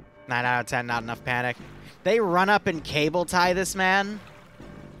 9 out of 10, not enough panic. They run up and cable tie this man.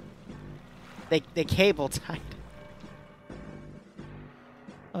 They cable tied.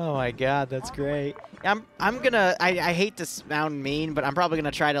 Oh my god, that's great. I'm gonna, I hate to sound mean, but I'm probably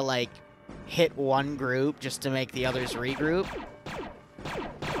gonna try to, like, hit one group just to make the others regroup.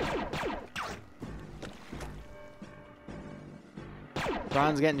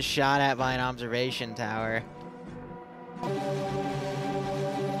 Braun's getting shot at by an observation tower.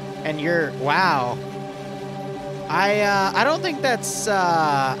 And you're, wow. I don't think that's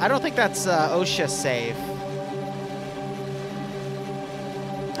OSHA safe.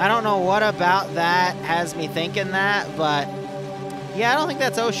 I don't know what about that has me thinking that, but yeah, I don't think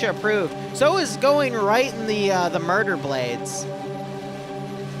that's OSHA approved. So is going right in the murder blades.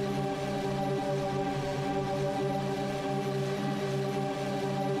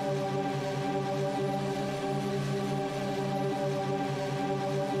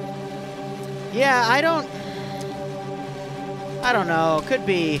 Yeah, I don't know. Could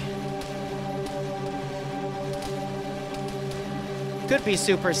be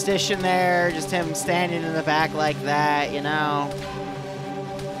superstition there, just him standing in the back like that, you know.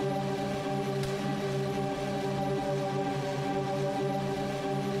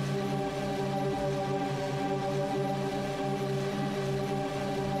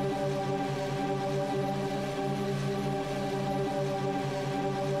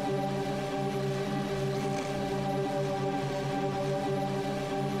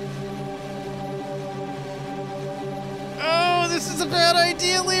 This is a bad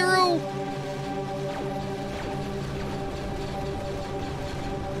idea, Liru!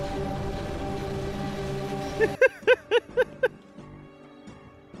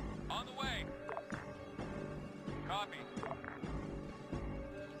 On the way. Copy.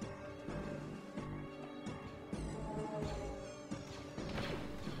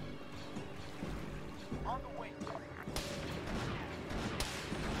 On the way.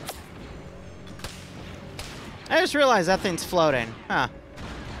 I just realized that thing's floating. Huh.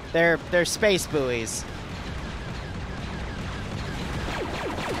 They're space buoys.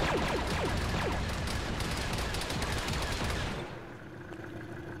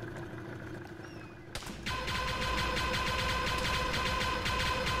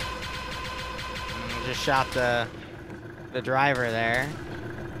 Just shot the driver there.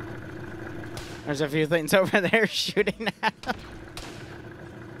 There's a few things over there shooting at him.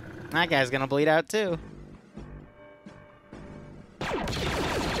 That guy's gonna bleed out too.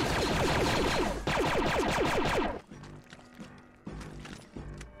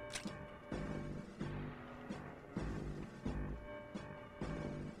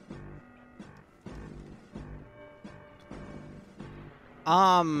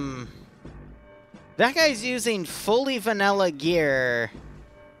 That guy's using fully vanilla gear.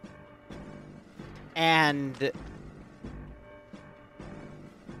 And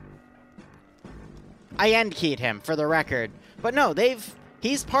I end keyed him, for the record. But no,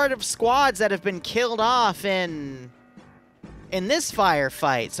 he's part of squads that have been killed off in this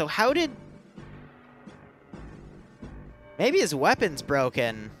firefight. So how did... Maybe his weapon's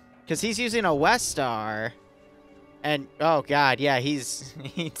broken, because he's using a Westar. And, oh god, yeah, he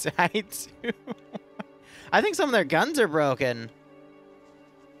died too. I think some of their guns are broken.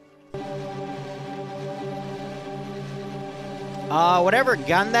 Whatever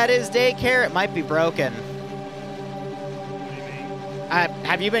gun that is, Daycare, it might be broken.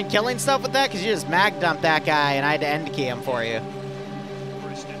 Have you been killing stuff with that? Because you just mag dumped that guy, and I had to end key him for you.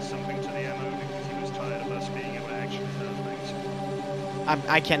 Boris did something to the ammo because he was tired of us being able to actually do things.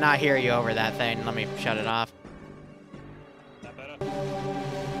 I cannot hear you over that thing. Let me shut it off. That better?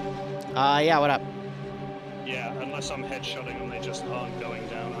 Yeah, what up? Yeah, unless I'm headshotting them, they just aren't going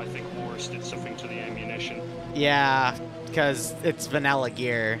down. I think Boris did something to the ammunition. Yeah, because it's vanilla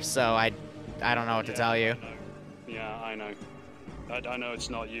gear, so I don't know what to tell you. I know. I know it's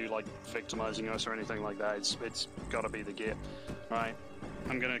not you, like, victimizing us or anything like that. It's gotta be the gear. Right,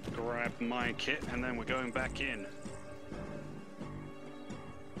 I'm gonna grab my kit, and then we're going back in.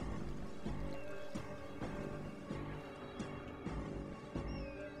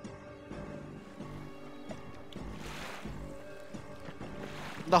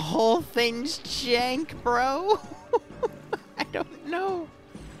 The whole thing's jank, bro. I don't know.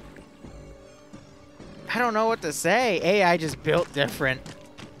 I don't know what to say. AI just built different.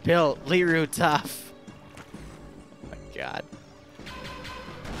 Built Liru tough. Oh my god.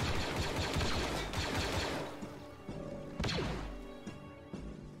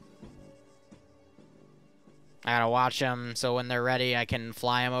 I gotta watch them so when they're ready I can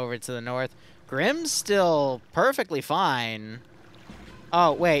fly them over to the north. Grim's still perfectly fine.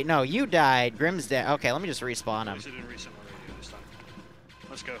 Oh, wait, no, you died. Grim's dead. Okay, let me just respawn him.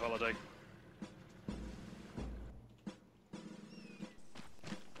 Let's go, Holiday.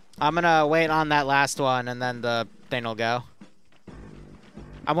 I'm gonna wait on that last one, and then the thing will go.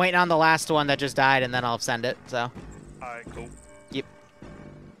 I'm waiting on the last one that just died, and then I'll send it, so. Alright, cool. Yep.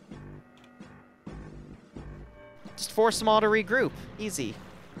 Just force them all to regroup. Easy.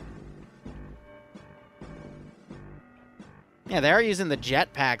 Yeah, they are using the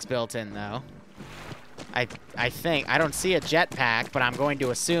jetpacks built in, though. I think. I don't see a jetpack, but I'm going to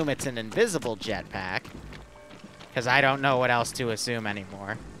assume it's an invisible jetpack. Because I don't know what else to assume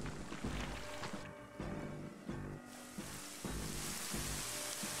anymore.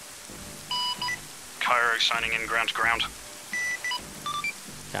 Cairo signing in ground to ground.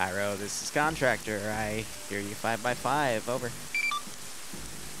 Cairo, this is Contractor. I hear you 5x5. Over.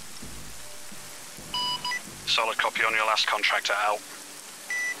 Solid copy on your last contractor, out.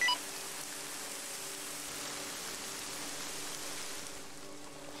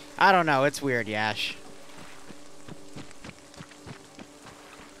 I don't know. It's weird, Yash.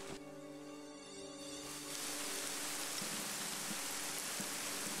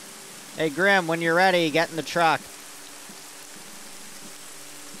 Hey, Grim, when you're ready, get in the truck.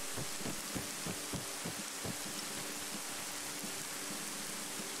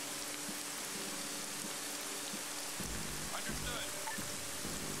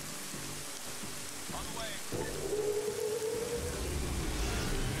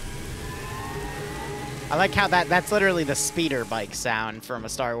 I like how that's literally the speeder bike sound from a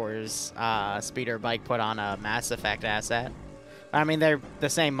Star Wars speeder bike put on a Mass Effect asset. I mean, they're the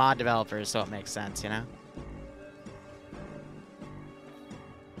same mod developers, so it makes sense, you know?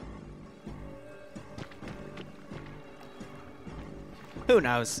 Who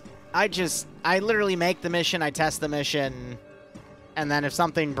knows? I literally make the mission, I test the mission, and then if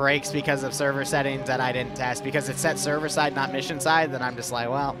something breaks because of server settings that I didn't test, because it's set server side, not mission side, then I'm just like,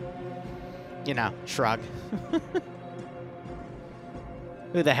 well, you know, shrug.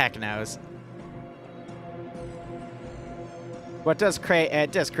 Who the heck knows? What does create?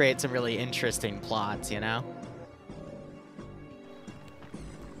 It does create some really interesting plots, you know.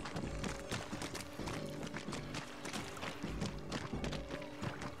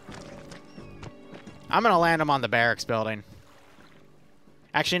 I'm gonna land them on the barracks building.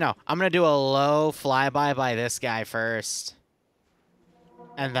 Actually, no. I'm gonna do a low flyby by this guy first,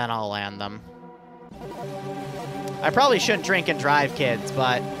 and then I'll land them. I probably shouldn't drink and drive, kids,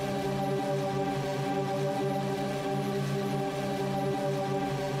 but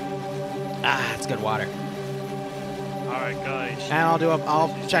it's good water. Alright, guys. And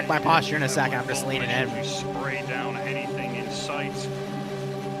I'll check my posture in a second. I'm just leaning in. Spray down anything in sight.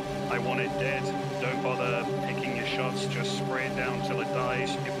 I want it dead. Don't bother picking your shots, just spray it down till it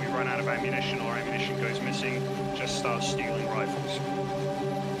dies. If we run out of ammunition or ammunition goes missing, just start stealing rifles.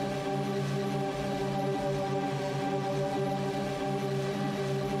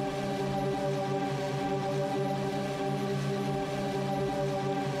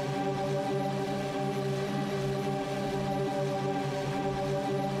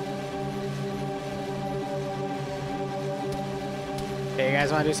 Hey, you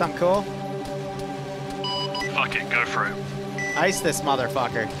guys want to do something cool? Fuck it, go for it. Ice this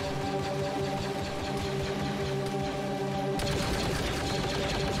motherfucker.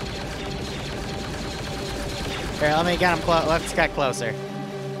 Here, let me get him close. Let's get closer.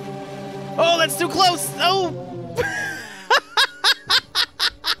 Oh, that's too close! Oh!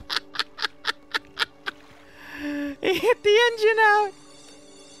 He hit the engine out!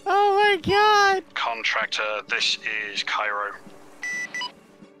 Oh my god! Contractor, this is Cairo.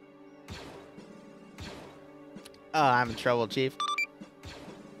 Oh, I'm in trouble, Chief.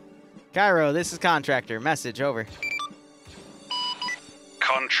 Cairo, this is Contractor. Message, over.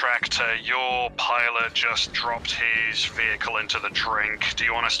 Contractor, your pilot just dropped his vehicle into the drink. Do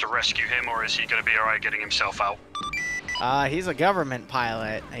you want us to rescue him, or is he going to be alright getting himself out? He's a government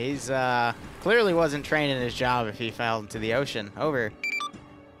pilot. He's, clearly wasn't trained in his job if he fell into the ocean. Over.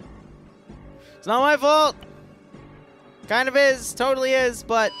 It's not my fault! Kind of is, totally is,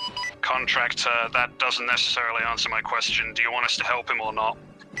 but... Contractor, that doesn't necessarily answer my question. Do you want us to help him or not?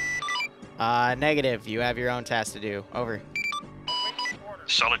 Negative. You have your own task to do. Over.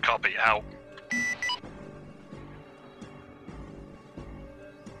 Solid copy, out.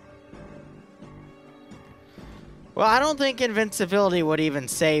 Well, I don't think invincibility would even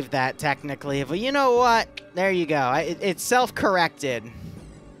save that, technically. But you know what? There you go. It's self-corrected.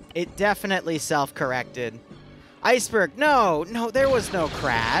 It definitely self-corrected. Iceberg, no, there was no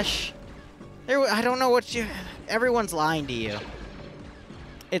crash. I don't know what you... Everyone's lying to you.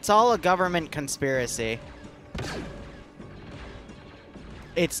 It's all a government conspiracy.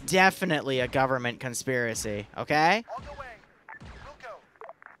 It's definitely a government conspiracy, okay? On the way. We'll go.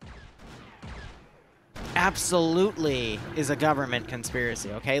 Absolutely is a government conspiracy,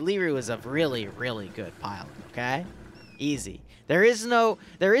 okay? Liru is a really, really good pilot, okay? Easy. There is no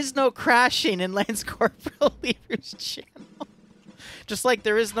crashing in Lance Corporal Liru's channel. Just like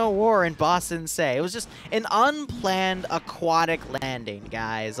there is no war in Boston Say. It was just an unplanned aquatic landing,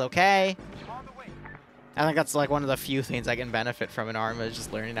 guys, okay? On the way. I think that's like one of the few things I can benefit from in Arma, is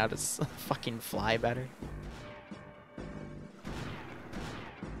just learning how to fucking fly better.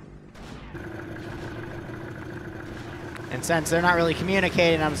 And since they're not really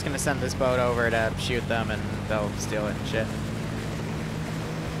communicating, I'm just gonna send this boat over to shoot them and they'll steal it and shit.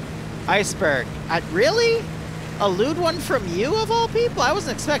 Iceberg. Really? A lewd one from you, of all people? I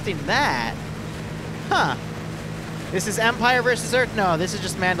wasn't expecting that. Huh. This is Empire versus Earth? No, this is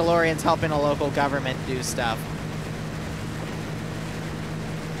just Mandalorians helping a local government do stuff.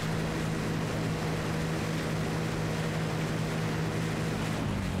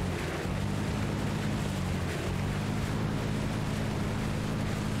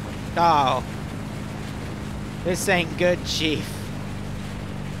 Oh. This ain't good, Chief.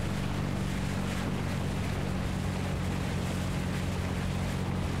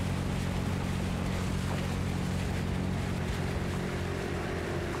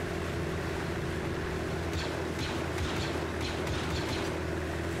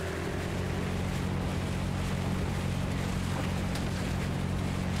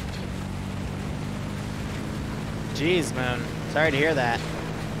 Jeez, Moon. Sorry to hear that.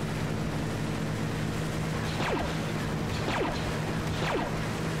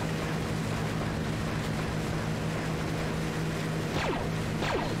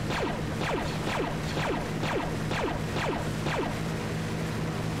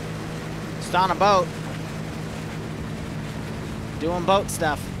 Just on a boat. Doing boat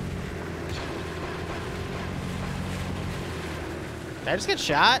stuff. Did I just get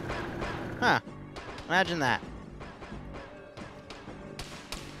shot? Huh. Imagine that.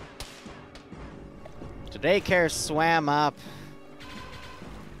 Daycare swam up.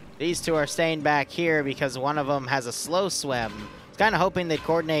 These two are staying back here because one of them has a slow swim. I was kind of hoping they'd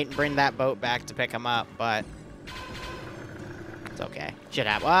coordinate and bring that boat back to pick him up, but it's okay. Shit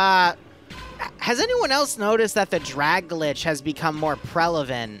happens. Has anyone else noticed that the drag glitch has become more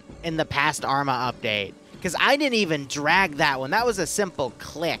prevalent in the past Arma update? Because I didn't even drag that one. That was a simple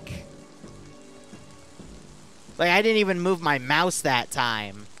click. Like, I didn't even move my mouse that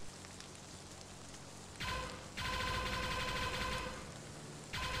time.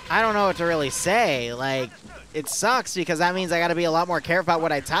 I don't know what to really say. Like, it sucks because that means I gotta be a lot more careful about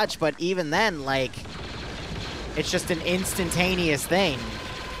what I touch, but even then, like, it's just an instantaneous thing.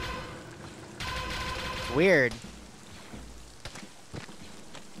 Weird.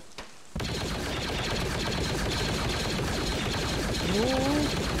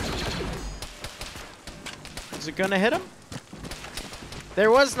 Is it gonna hit him?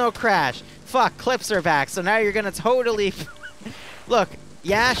 There was no crash. Fuck, clips are back, so now you're gonna totally... Look,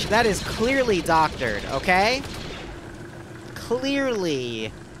 Yash, that is clearly doctored, okay?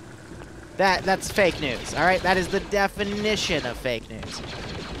 Clearly. That's fake news, alright? That is the definition of fake news.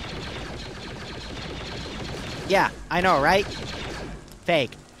 Yeah, I know, right?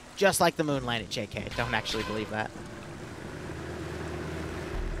 Fake. Just like the moon landing, JK. Don't actually believe that.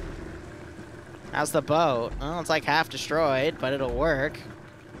 How's the boat? Well, it's like half destroyed, but it'll work.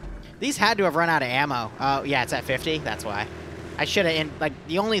 These had to have run out of ammo. Oh, yeah, it's at 50. That's why. I should have, like,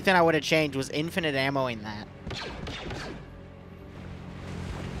 the only thing I would have changed was infinite ammoing that.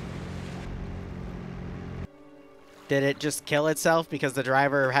 Did it just kill itself because the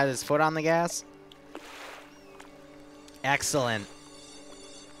driver had his foot on the gas? Excellent.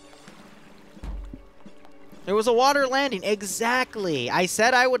 It was a water landing. Exactly. I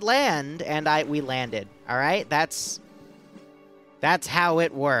said I would land, and we landed. All right? That's how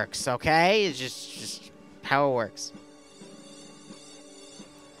it works, okay? It's just how it works.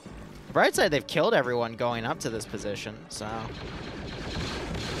 The bright side, they've killed everyone going up to this position, so...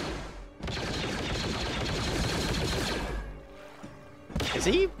 Is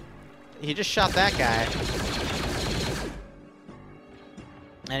he? He just shot that guy.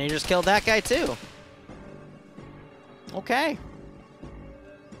 And he just killed that guy, too. Okay.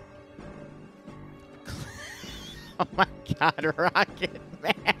 Oh my god, Rocket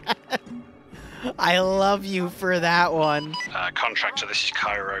Man. I love you for that one. Contractor, this is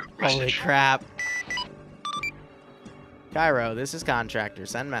Cairo. Holy Message. crap. Cairo, this is Contractor.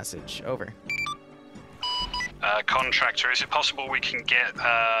 Send message. Over. Contractor, is it possible we can get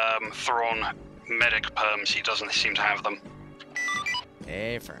Thrawn medic perms? He doesn't seem to have them.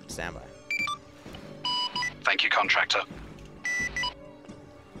 Hey, firm. Stand by. Thank you, Contractor.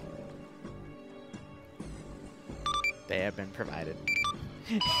 They have been provided.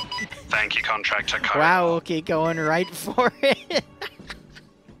 Thank you, Contractor. Cairo. Wow, okay, going right for it.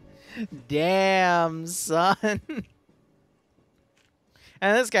 Damn, son.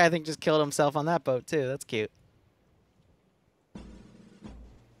 And this guy, I think, just killed himself on that boat, too. That's cute.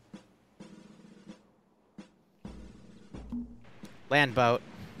 Land boat.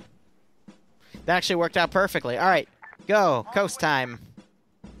 That actually worked out perfectly. All right, go. Coast time.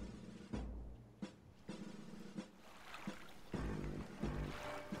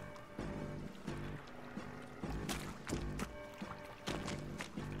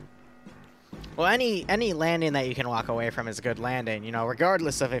 Well, any landing that you can walk away from is a good landing, you know,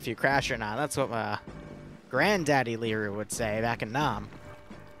 regardless of if you crash or not. That's what Granddaddy Liru would say back in Nam.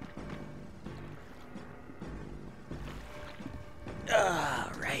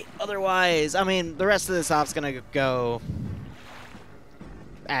 Right. Otherwise, I mean, the rest of this op's gonna go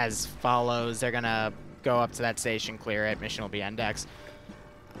as follows. They're gonna go up to that station, clear it. Mission will be index.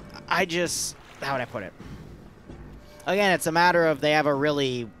 How would I put it? Again, it's a matter of they have a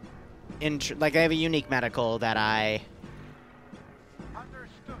really like, they have a unique medical that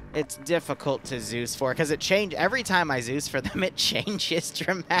it's difficult to Zeus for, because every time I Zeus for them, it changes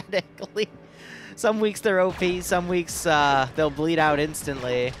dramatically. Some weeks they're OP, some weeks they'll bleed out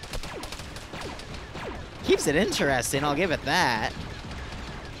instantly. Keeps it interesting, I'll give it that.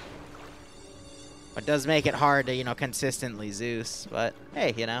 But does make it hard to, you know, consistently Zeus. But,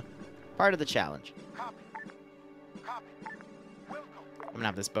 hey, you know, part of the challenge. I'm gonna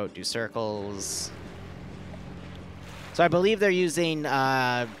have this boat do circles. So I believe they're using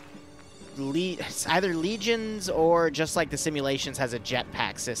either Legions or just like the simulations has a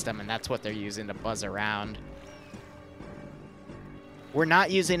jetpack system, and that's what they're using to buzz around. We're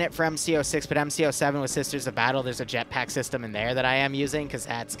not using it for MCO6, but MCO7 with Sisters of Battle, there's a jetpack system in there that I am using, because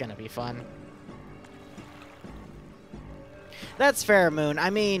that's gonna be fun. That's fair, Moon. I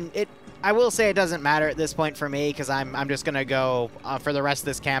mean, I will say it doesn't matter at this point for me, because I'm just going to go for the rest of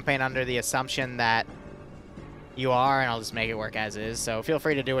this campaign under the assumption that you are, and I'll just make it work as is. So feel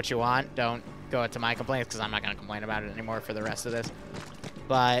free to do what you want. Don't go to my complaints, because I'm not going to complain about it anymore for the rest of this.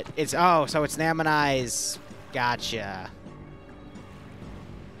 But it's... Oh, so it's Namanai's... Gotcha.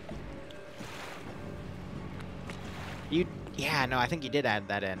 Yeah, no, I think you did add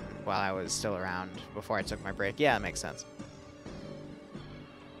that in while I was still around before I took my break. Yeah, that makes sense.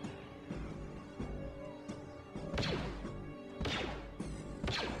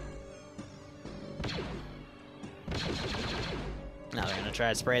 try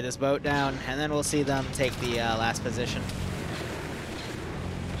to spray this boat down, and then we'll see them take the last position.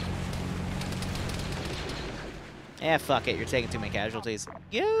 Yeah, fuck it. You're taking too many casualties.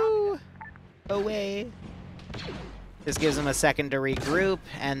 Go away. This gives them a second to regroup,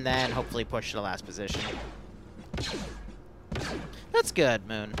 and then hopefully push to the last position. That's good,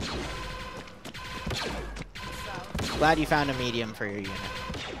 Moon. Glad you found a medium for your unit.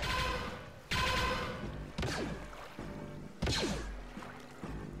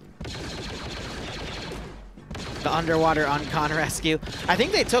 The underwater uncon rescue. I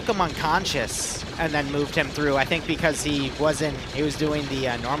think they took him unconscious and then moved him through. I think because he was doing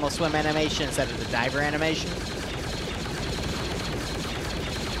the normal swim animation instead of the diver animation.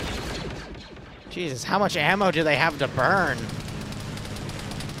 Jesus, how much ammo do they have to burn?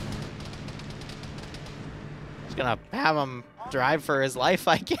 Just gonna have him drive for his life,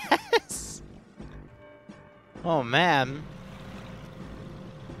 I guess. Oh, man.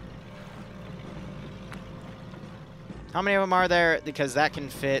 How many of them are there? Because that can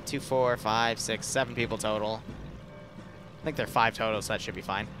fit 2, 4, 5, 6, 7 people total. I think there are 5 total, so that should be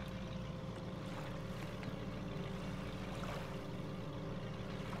fine.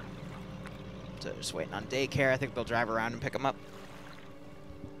 So just waiting on daycare. I think they'll drive around and pick them up.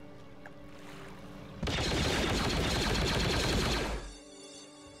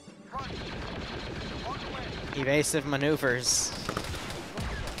 Evasive maneuvers.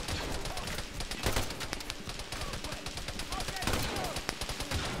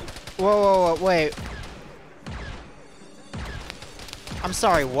 Whoa, wait. I'm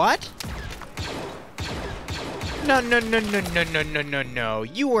sorry, what? No.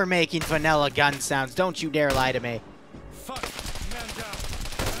 You were making vanilla gun sounds. Don't you dare lie to me. Fuck. Man down.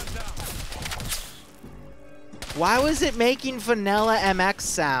 Why was it making vanilla MX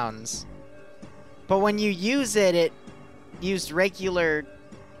sounds? But when you use it, it used regular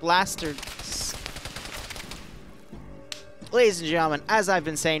blaster. Ladies and gentlemen, as I've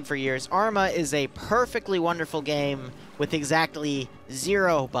been saying for years, Arma is a perfectly wonderful game with exactly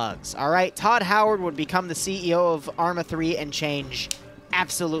 0 bugs, alright? Todd Howard would become the CEO of Arma 3 and change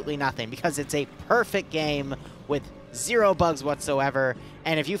absolutely nothing because it's a perfect game with 0 bugs whatsoever.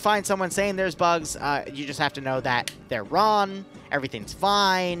 And if you find someone saying there's bugs, you just have to know that they're wrong, everything's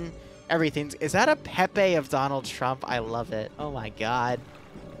fine, everything's... Is that a Pepe of Donald Trump? I love it. Oh my god.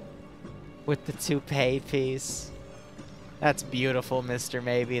 With the toupee piece. That's beautiful, Mr.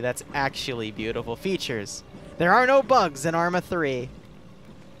 Maybe. That's actually beautiful. Features. There are no bugs in Arma 3.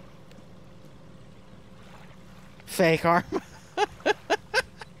 Fake Arma.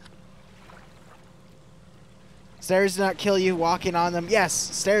 Stairs do not kill you walking on them. Yes,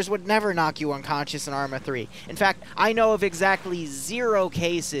 stairs would never knock you unconscious in Arma 3. In fact, I know of exactly 0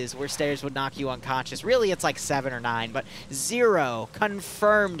 cases where stairs would knock you unconscious. Really, it's like 7 or 9, but 0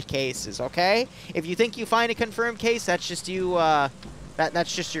 confirmed cases, okay? If you think you find a confirmed case, that's just you,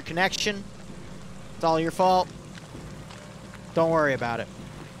 that's just your connection. It's all your fault. Don't worry about it.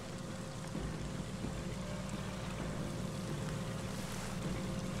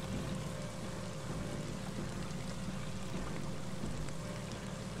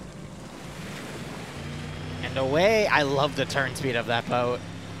 And away. I love the turn speed of that boat.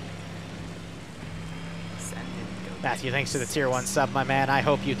 Matthew, thanks for the tier 1 sub, my man. I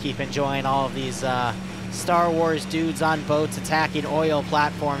hope you keep enjoying all of these Star Wars dudes on boats attacking oil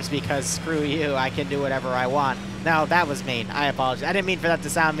platforms because screw you, I can do whatever I want. No, that was mean. I apologize. I didn't mean for that to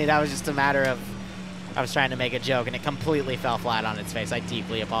sound mean. That was just a matter of I was trying to make a joke and it completely fell flat on its face. I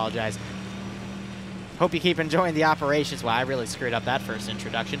deeply apologize. Hope you keep enjoying the operations. Wow, I really screwed up that first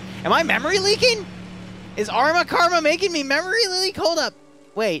introduction. Am I memory leaking? Is Arma Karma making me memory leak? Hold up.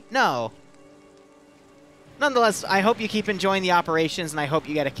 Wait, no. Nonetheless, I hope you keep enjoying the operations, and I hope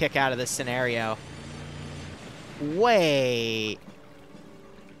you get a kick out of this scenario. Wait.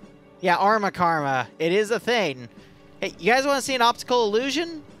 Yeah, Arma Karma. It is a thing. Hey, you guys want to see an optical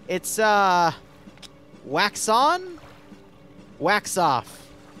illusion? It's, wax on? Wax off.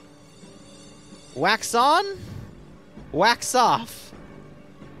 Wax on? Wax off.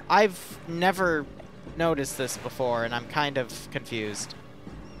 I've never noticed this before, and I'm kind of confused.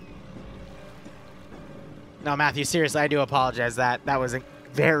 No, Matthew, seriously, I do apologize. That was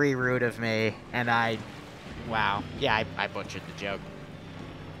very rude of me, and wow. Yeah, I butchered the joke.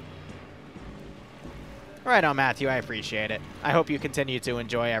 Right on, Matthew, I appreciate it. I hope you continue to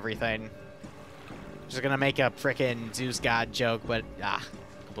enjoy everything. Just gonna make a frickin' Zeus God joke, but,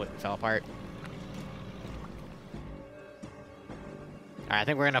 completely fell apart. Alright, I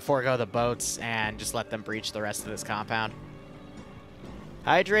think we're gonna forego the boats and just let them breach the rest of this compound.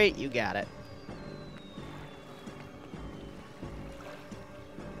 Hydrate, you got it.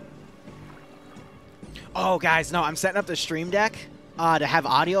 Oh, guys, no, I'm setting up the Stream Deck to have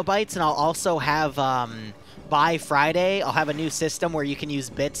audio bites, and I'll also have, by Friday, I'll have a new system where you can use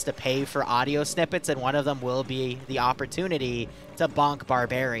bits to pay for audio snippets, and one of them will be the opportunity to bonk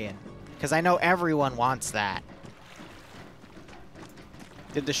Barbarian. Because I know everyone wants that.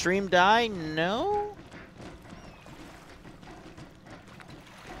 Did the stream die? No?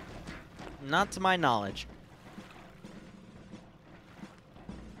 Not to my knowledge.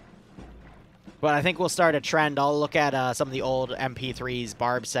 But I think we'll start a trend. I'll look at some of the old MP3s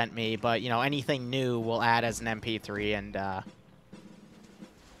Barb sent me, but, you know, anything new we'll add as an MP3 and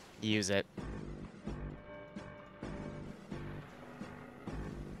use it.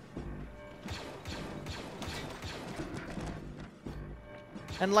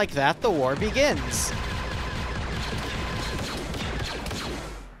 And like that, the war begins.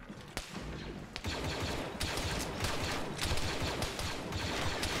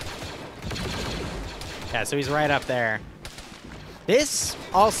 Yeah, so he's right up there. This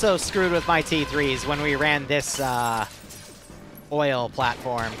also screwed with my T3s when we ran this oil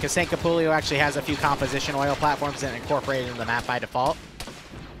platform, because St. Capulio actually has a few composition oil platforms that incorporated in the map by default.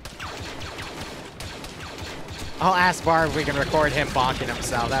 I'll ask Barb if we can record him bonking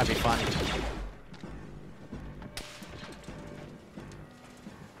himself. That'd be funny.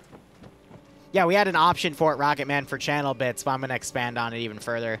 Yeah, we had an option for it, Rocket Man, for channel bits, but I'm going to expand on it even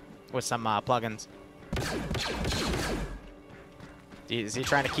further with some plugins. Is he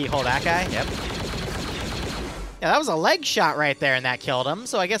trying to keyhole that guy? Yep. Yeah, that was a leg shot right there, and that killed him,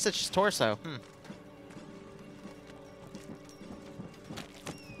 so I guess it's just torso.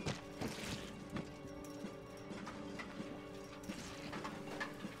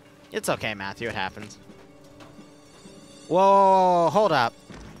 It's okay, Matthew. It happens. Whoa, hold up.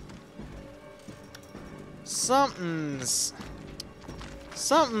 Something.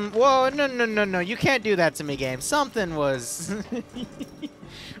 Whoa, no. You can't do that to me, game. Something was...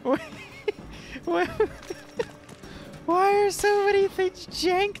 Why are so many things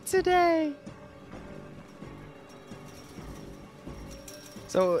jank today?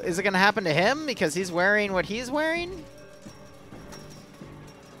 So, is it going to happen to him because he's wearing what he's wearing?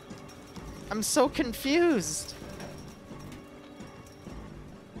 I'm so confused.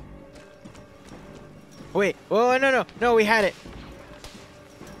 Wait, whoa, no, we had it.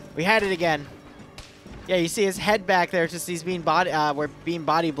 We had it again. Yeah, you see his head back there, just he's being we're being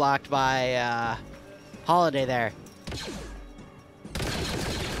body blocked by, Holiday there.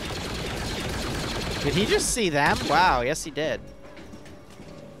 Did he just see them? Wow, yes he did.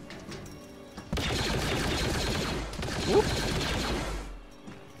 Whoop.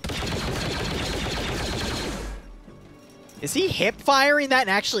 Is he hip firing that and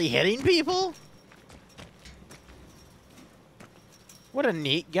actually hitting people? What a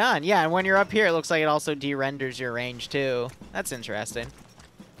neat gun. Yeah, and when you're up here, it looks like it also de-renders your range, too. That's interesting.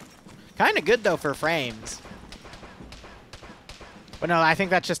 Kind of good, though, for frames. But no, I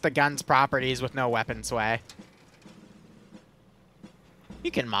think that's just the gun's properties with no weapon sway. You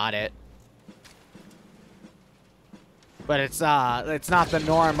can mod it. But it's not the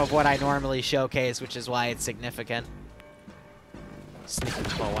norm of what I normally showcase, which is why it's significant. Sneaking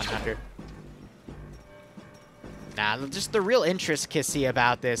below 100. Nah, just the real interest, Kissy,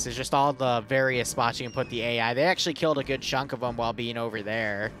 about this is just all the various spots you can put the AI. They actually killed a good chunk of them while being over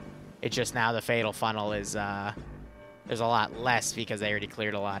there. It's just now the fatal funnel is, there's a lot less because they already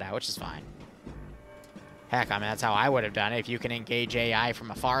cleared a lot out, which is fine. Heck, I mean, that's how I would have done it. If you can engage AI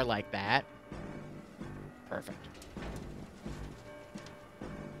from afar like that. Perfect.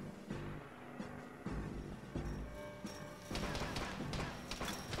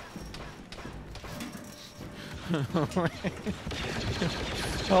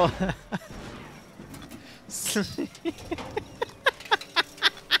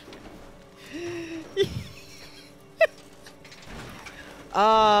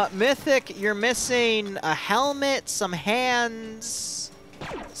 Mythic, you're missing a helmet, some hands,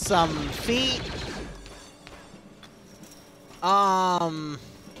 some feet. Part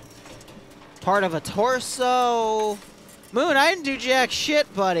of a torso. Moon, I didn't do jack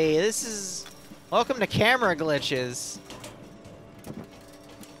shit, buddy. This is... Welcome to camera glitches.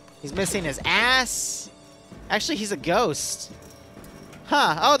 He's missing his ass. Actually, he's a ghost.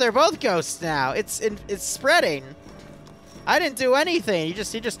 Huh. Oh, they're both ghosts now. It's spreading. I didn't do anything. You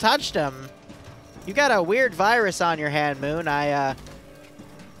just touched him. You got a weird virus on your hand, Moon. I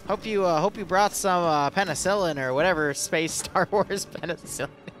hope you brought some penicillin or whatever space Star Wars penicillin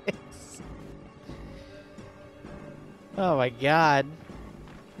is. Oh my god.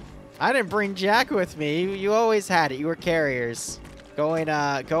 I didn't bring Jack with me. You always had it. You were carriers. Going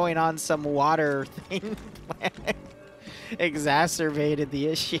on some water thing exacerbated the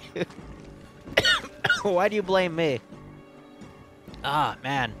issue. Why do you blame me? Ah,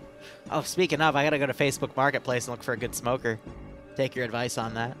 man. Oh, speaking of, I gotta go to Facebook Marketplace and look for a good smoker. Take your advice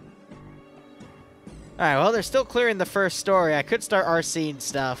on that. Alright, well, they're still clearing the first story. I could start RCing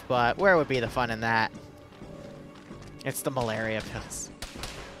stuff, but where would be the fun in that? It's the malaria pills.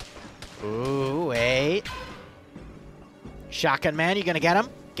 Ooh, wait. Shotgun man, you gonna get him?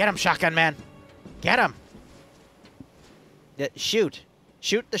 Get him, shotgun man. Get him. Shoot.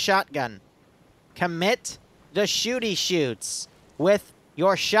 Shoot the shotgun. Commit the shooty shoots with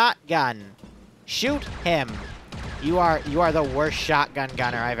your shotgun. Shoot him. You are the worst shotgun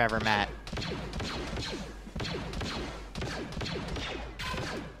gunner I've ever met.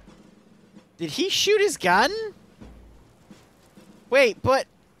 Did he shoot his gun? Wait, but...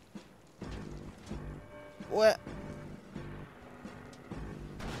 What?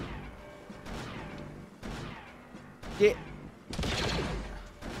 Did...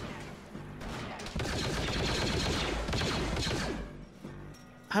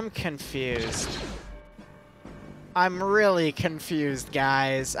 I'm confused. I'm really confused,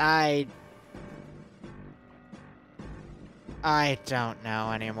 guys. I don't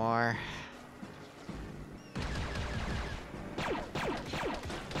know anymore.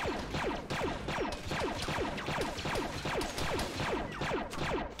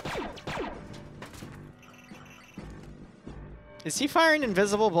 Is he firing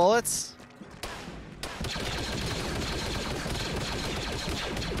invisible bullets?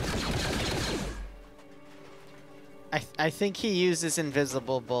 I think he uses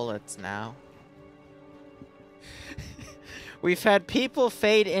invisible bullets now. We've had people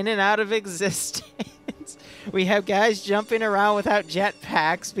fade in and out of existence. We have guys jumping around without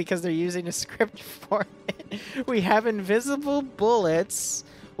jetpacks because they're using a script for it. We have invisible bullets.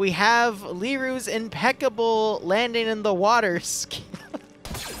 We have Liru's impeccable landing in the water skill.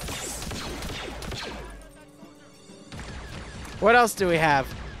 What else do we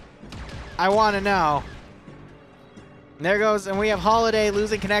have? I want to know. And there goes, and we have Holiday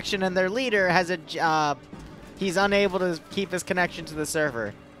losing connection, and their leader has a, he's unable to keep his connection to the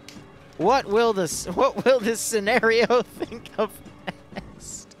server. What will this scenario think of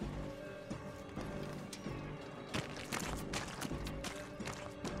next?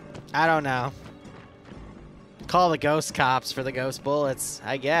 I don't know. Call the ghost cops for the ghost bullets,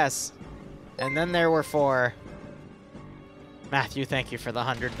 I guess. And then there were 4. Matthew, thank you for the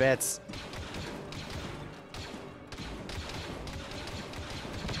 100 bits.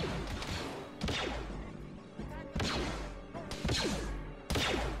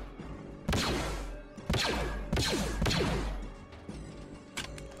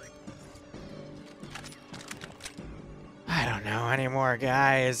 I don't know anymore,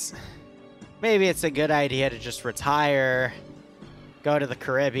 guys. Maybe it's a good idea to just retire, go to the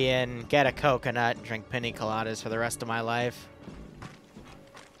Caribbean, get a coconut, and drink pina coladas for the rest of my life.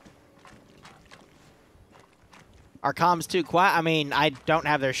 Are comms too quiet? I mean, I don't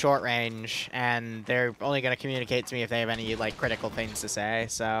have their short range, and they're only going to communicate to me if they have any, like, critical things to say,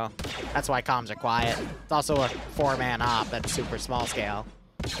 so that's why comms are quiet. It's also a 4-man op that's super small scale.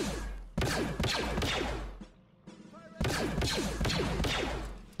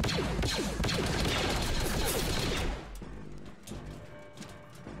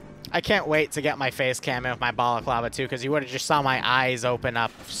 I can't wait to get my face cam in with my balaclava, too, because you would have just saw my eyes open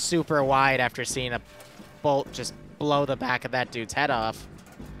up super wide after seeing a bolt just blow the back of that dude's head off.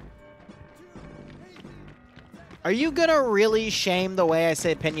 Are you gonna really shame the way I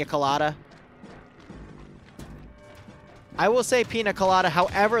say pina colada? I will say pina colada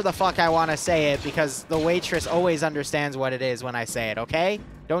however the fuck I want to say it, because the waitress always understands what it is when I say it, okay?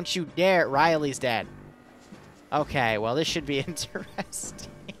 Don't you dare. Riley's dead. Okay, well, this should be interesting.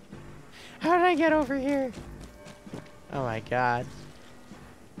 How did I get over here? Oh my god.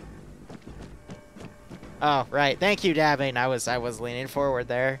 Oh, right. Thank you, Dabbing. I was leaning forward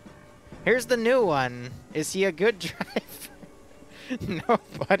there. Here's the new one. Is he a good driver?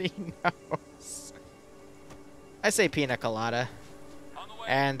 Nobody knows. I say pina colada.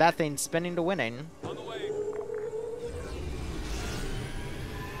 And that thing's spinning to winning.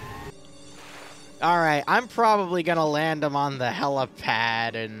 Alright, I'm probably gonna land him on the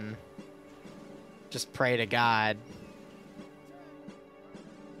helipad and just pray to God.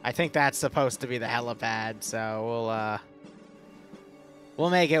 I think that's supposed to be the helipad, so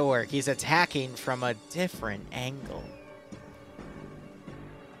we'll make it work. He's attacking from a different angle.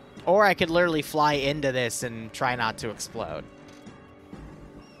 Or I could literally fly into this and try not to explode.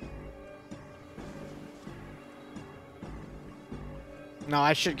 No,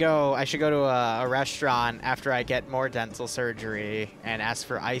 I should go to a restaurant after I get more dental surgery and ask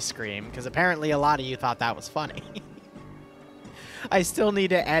for ice cream, because apparently a lot of you thought that was funny. I still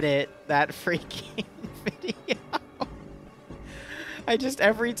need to edit that freaking video.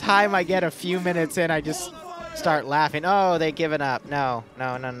 Every time I get a few minutes in, I just start laughing. Oh, they given up. No,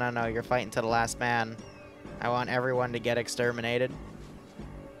 no, no, no, no. You're fighting to the last man. I want everyone to get exterminated.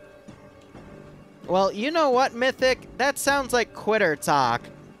 Well, you know what, Mythic? That sounds like quitter talk.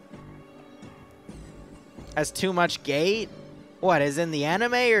 As too much gate? What, is in the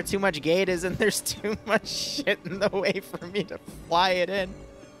anime, or too much gate is in there's too much shit in the way for me to fly it in?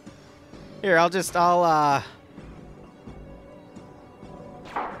 Here, I'll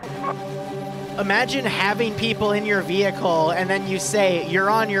imagine having people in your vehicle, and then you say, you're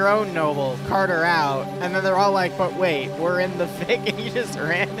on your own, Noble, cart her out. And then they're all like, but wait, we're in the fig, and you just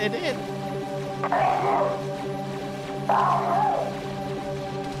ran it in.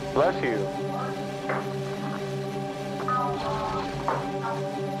 Bless you.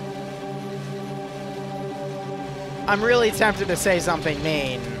 I'm really tempted to say something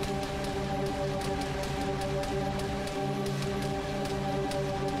mean.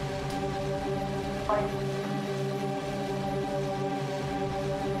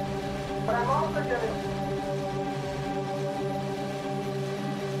 But I'm also gonna...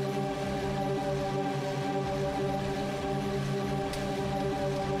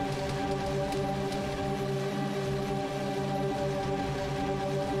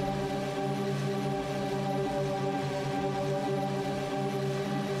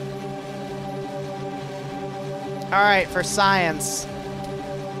 All right, for science.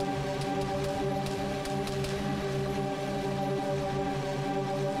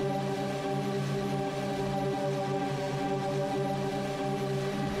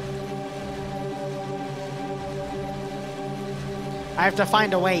 I have to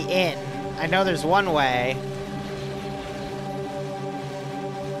find a way in. I know there's one way.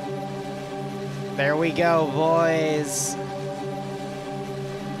 There we go, boys.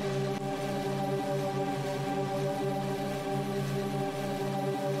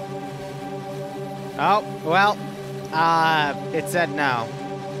 Oh, well, it said no.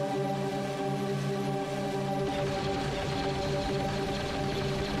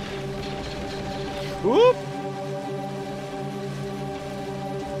 Whoop!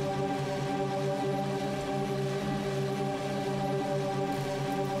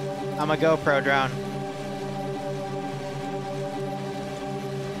 I'm a GoPro drone.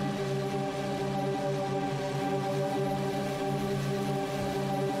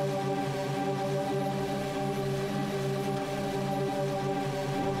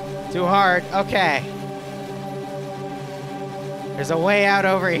 Too hard. Okay. There's a way out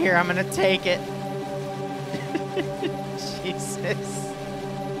over here. I'm gonna take it. Jesus.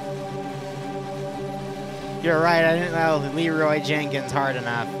 You're right. I didn't know Leroy Jenkins hard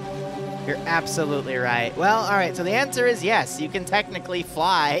enough. You're absolutely right. Well, all right. So the answer is yes. You can technically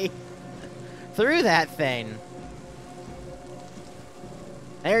fly through that thing.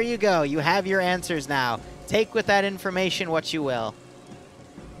 There you go. You have your answers now. Take with that information what you will.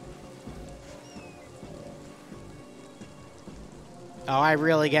 Oh, I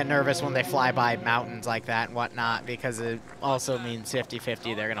really get nervous when they fly by mountains like that and whatnot, because it also means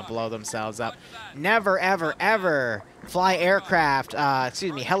 50-50 they're going to blow themselves up. Never, ever, ever fly aircraft,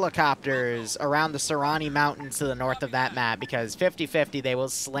 helicopters around the Serrani Mountains to the north of that map, because 50-50 they will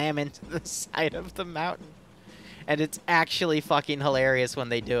slam into the side of the mountain. And it's actually fucking hilarious when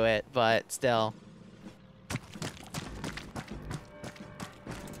they do it, but still.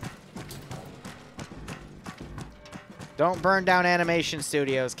 Don't burn down animation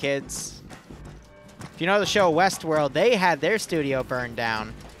studios, kids. If you know the show Westworld, they had their studio burned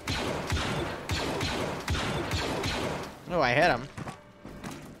down. Oh, I hit him.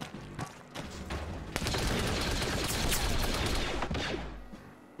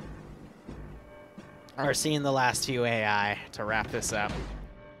 Or seeing the last few AI to wrap this up.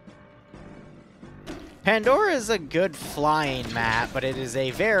 Pandora is a good flying map, but it is a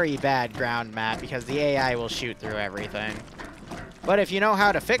very bad ground map because the AI will shoot through everything. But if you know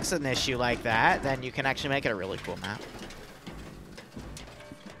how to fix an issue like that, then you can actually make it a really cool map.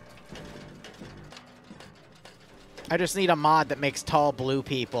 I just need a mod that makes tall blue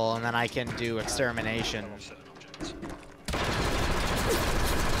people, and then I can do extermination.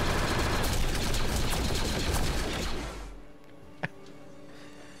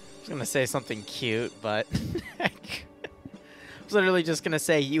 I was gonna say something cute, but I was literally just gonna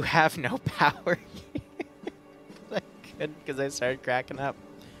say you have no power. I couldn't because I started cracking up.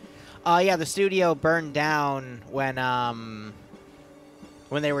 Yeah, the studio burned down when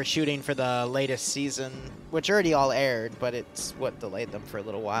when they were shooting for the latest season, which already all aired, but it's what delayed them for a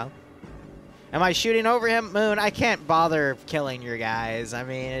little while. Am I shooting over him? Moon, I can't bother killing your guys. I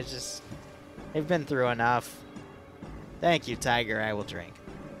mean, it's just... They've been through enough. Thank you, Tiger. I will drink.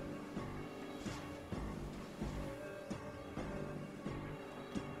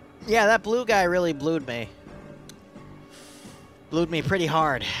 Yeah, that blue guy really blued me. Blued me pretty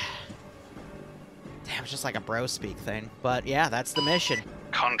hard. Damn, it's just like a bro speak thing. But yeah, that's the mission.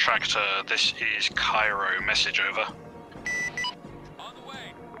 Contractor, this is Cairo. Message over. On the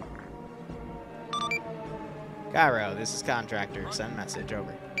way. Cairo, this is Contractor. Send message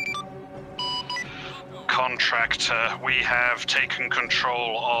over. Contractor, we have taken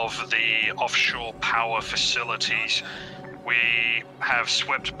control of the offshore power facilities. We have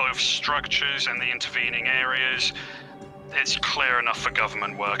swept both structures and the intervening areas. It's clear enough for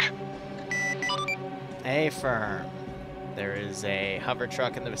government work. Affirm. There is a hover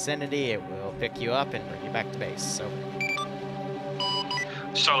truck in the vicinity. It will pick you up and bring you back to base. So,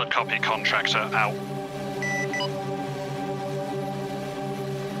 Solid copy, Contractor, out.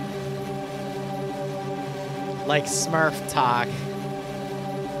 like Smurf talk.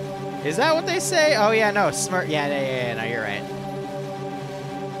 Is that what they say? Oh yeah, no, Smurf. Yeah, no, you're right.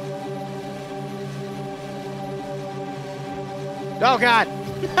 Oh God.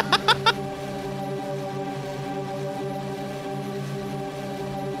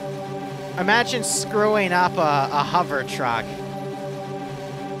 Imagine screwing up a hover truck.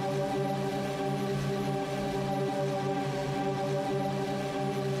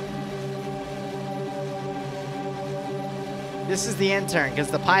 This is the intern, because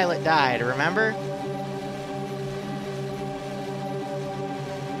the pilot died, remember?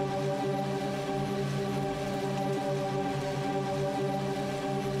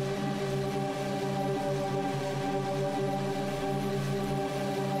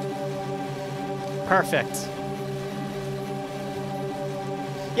 Perfect.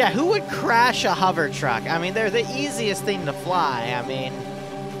 Yeah, who would crash a hover truck? I mean, they're the easiest thing to fly. I mean,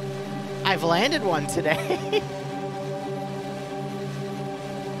 I've landed one today.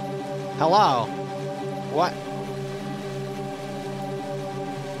 Hello? What?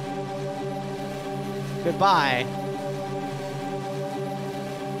 Goodbye.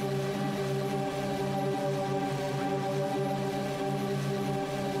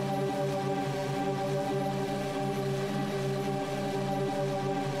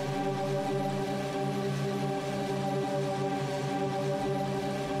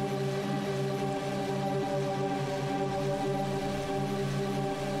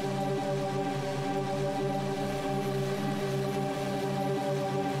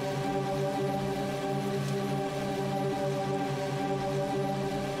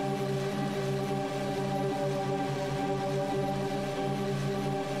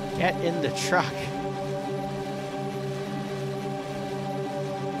 Get in the truck.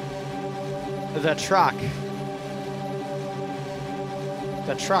 The truck.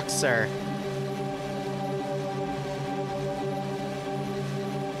 The truck, sir.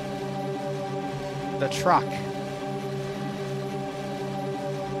 The truck.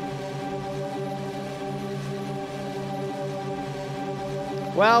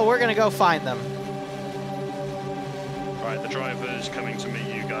 Well, we're gonna go find them. Right, the driver's coming to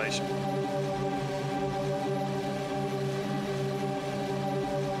meet you guys.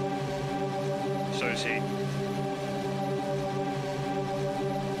 So is he.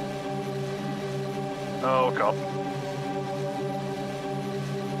 Oh, God.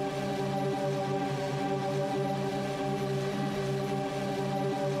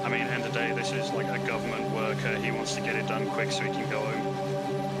 I mean, end of the day, this is like a government worker. He wants to get it done quick so he can go home.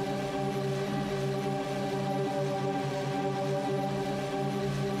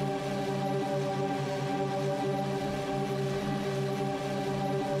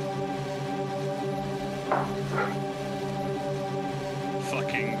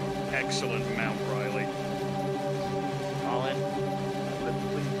 Fucking excellent Mount Riley. All in.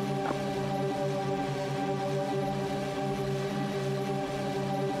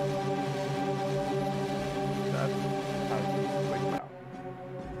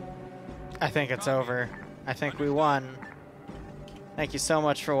 I think it's over. I think we won. Thank you so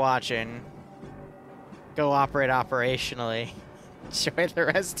much for watching. Go operate operationally. Enjoy the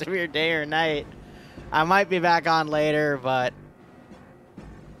rest of your day or night. I might be back on later, but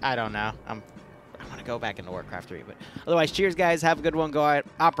I don't know. I want to go back into Warcraft 3, but otherwise, cheers, guys. Have a good one. Go out,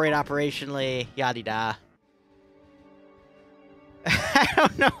 operate operationally. Yada da. I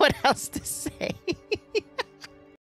don't know what else to say.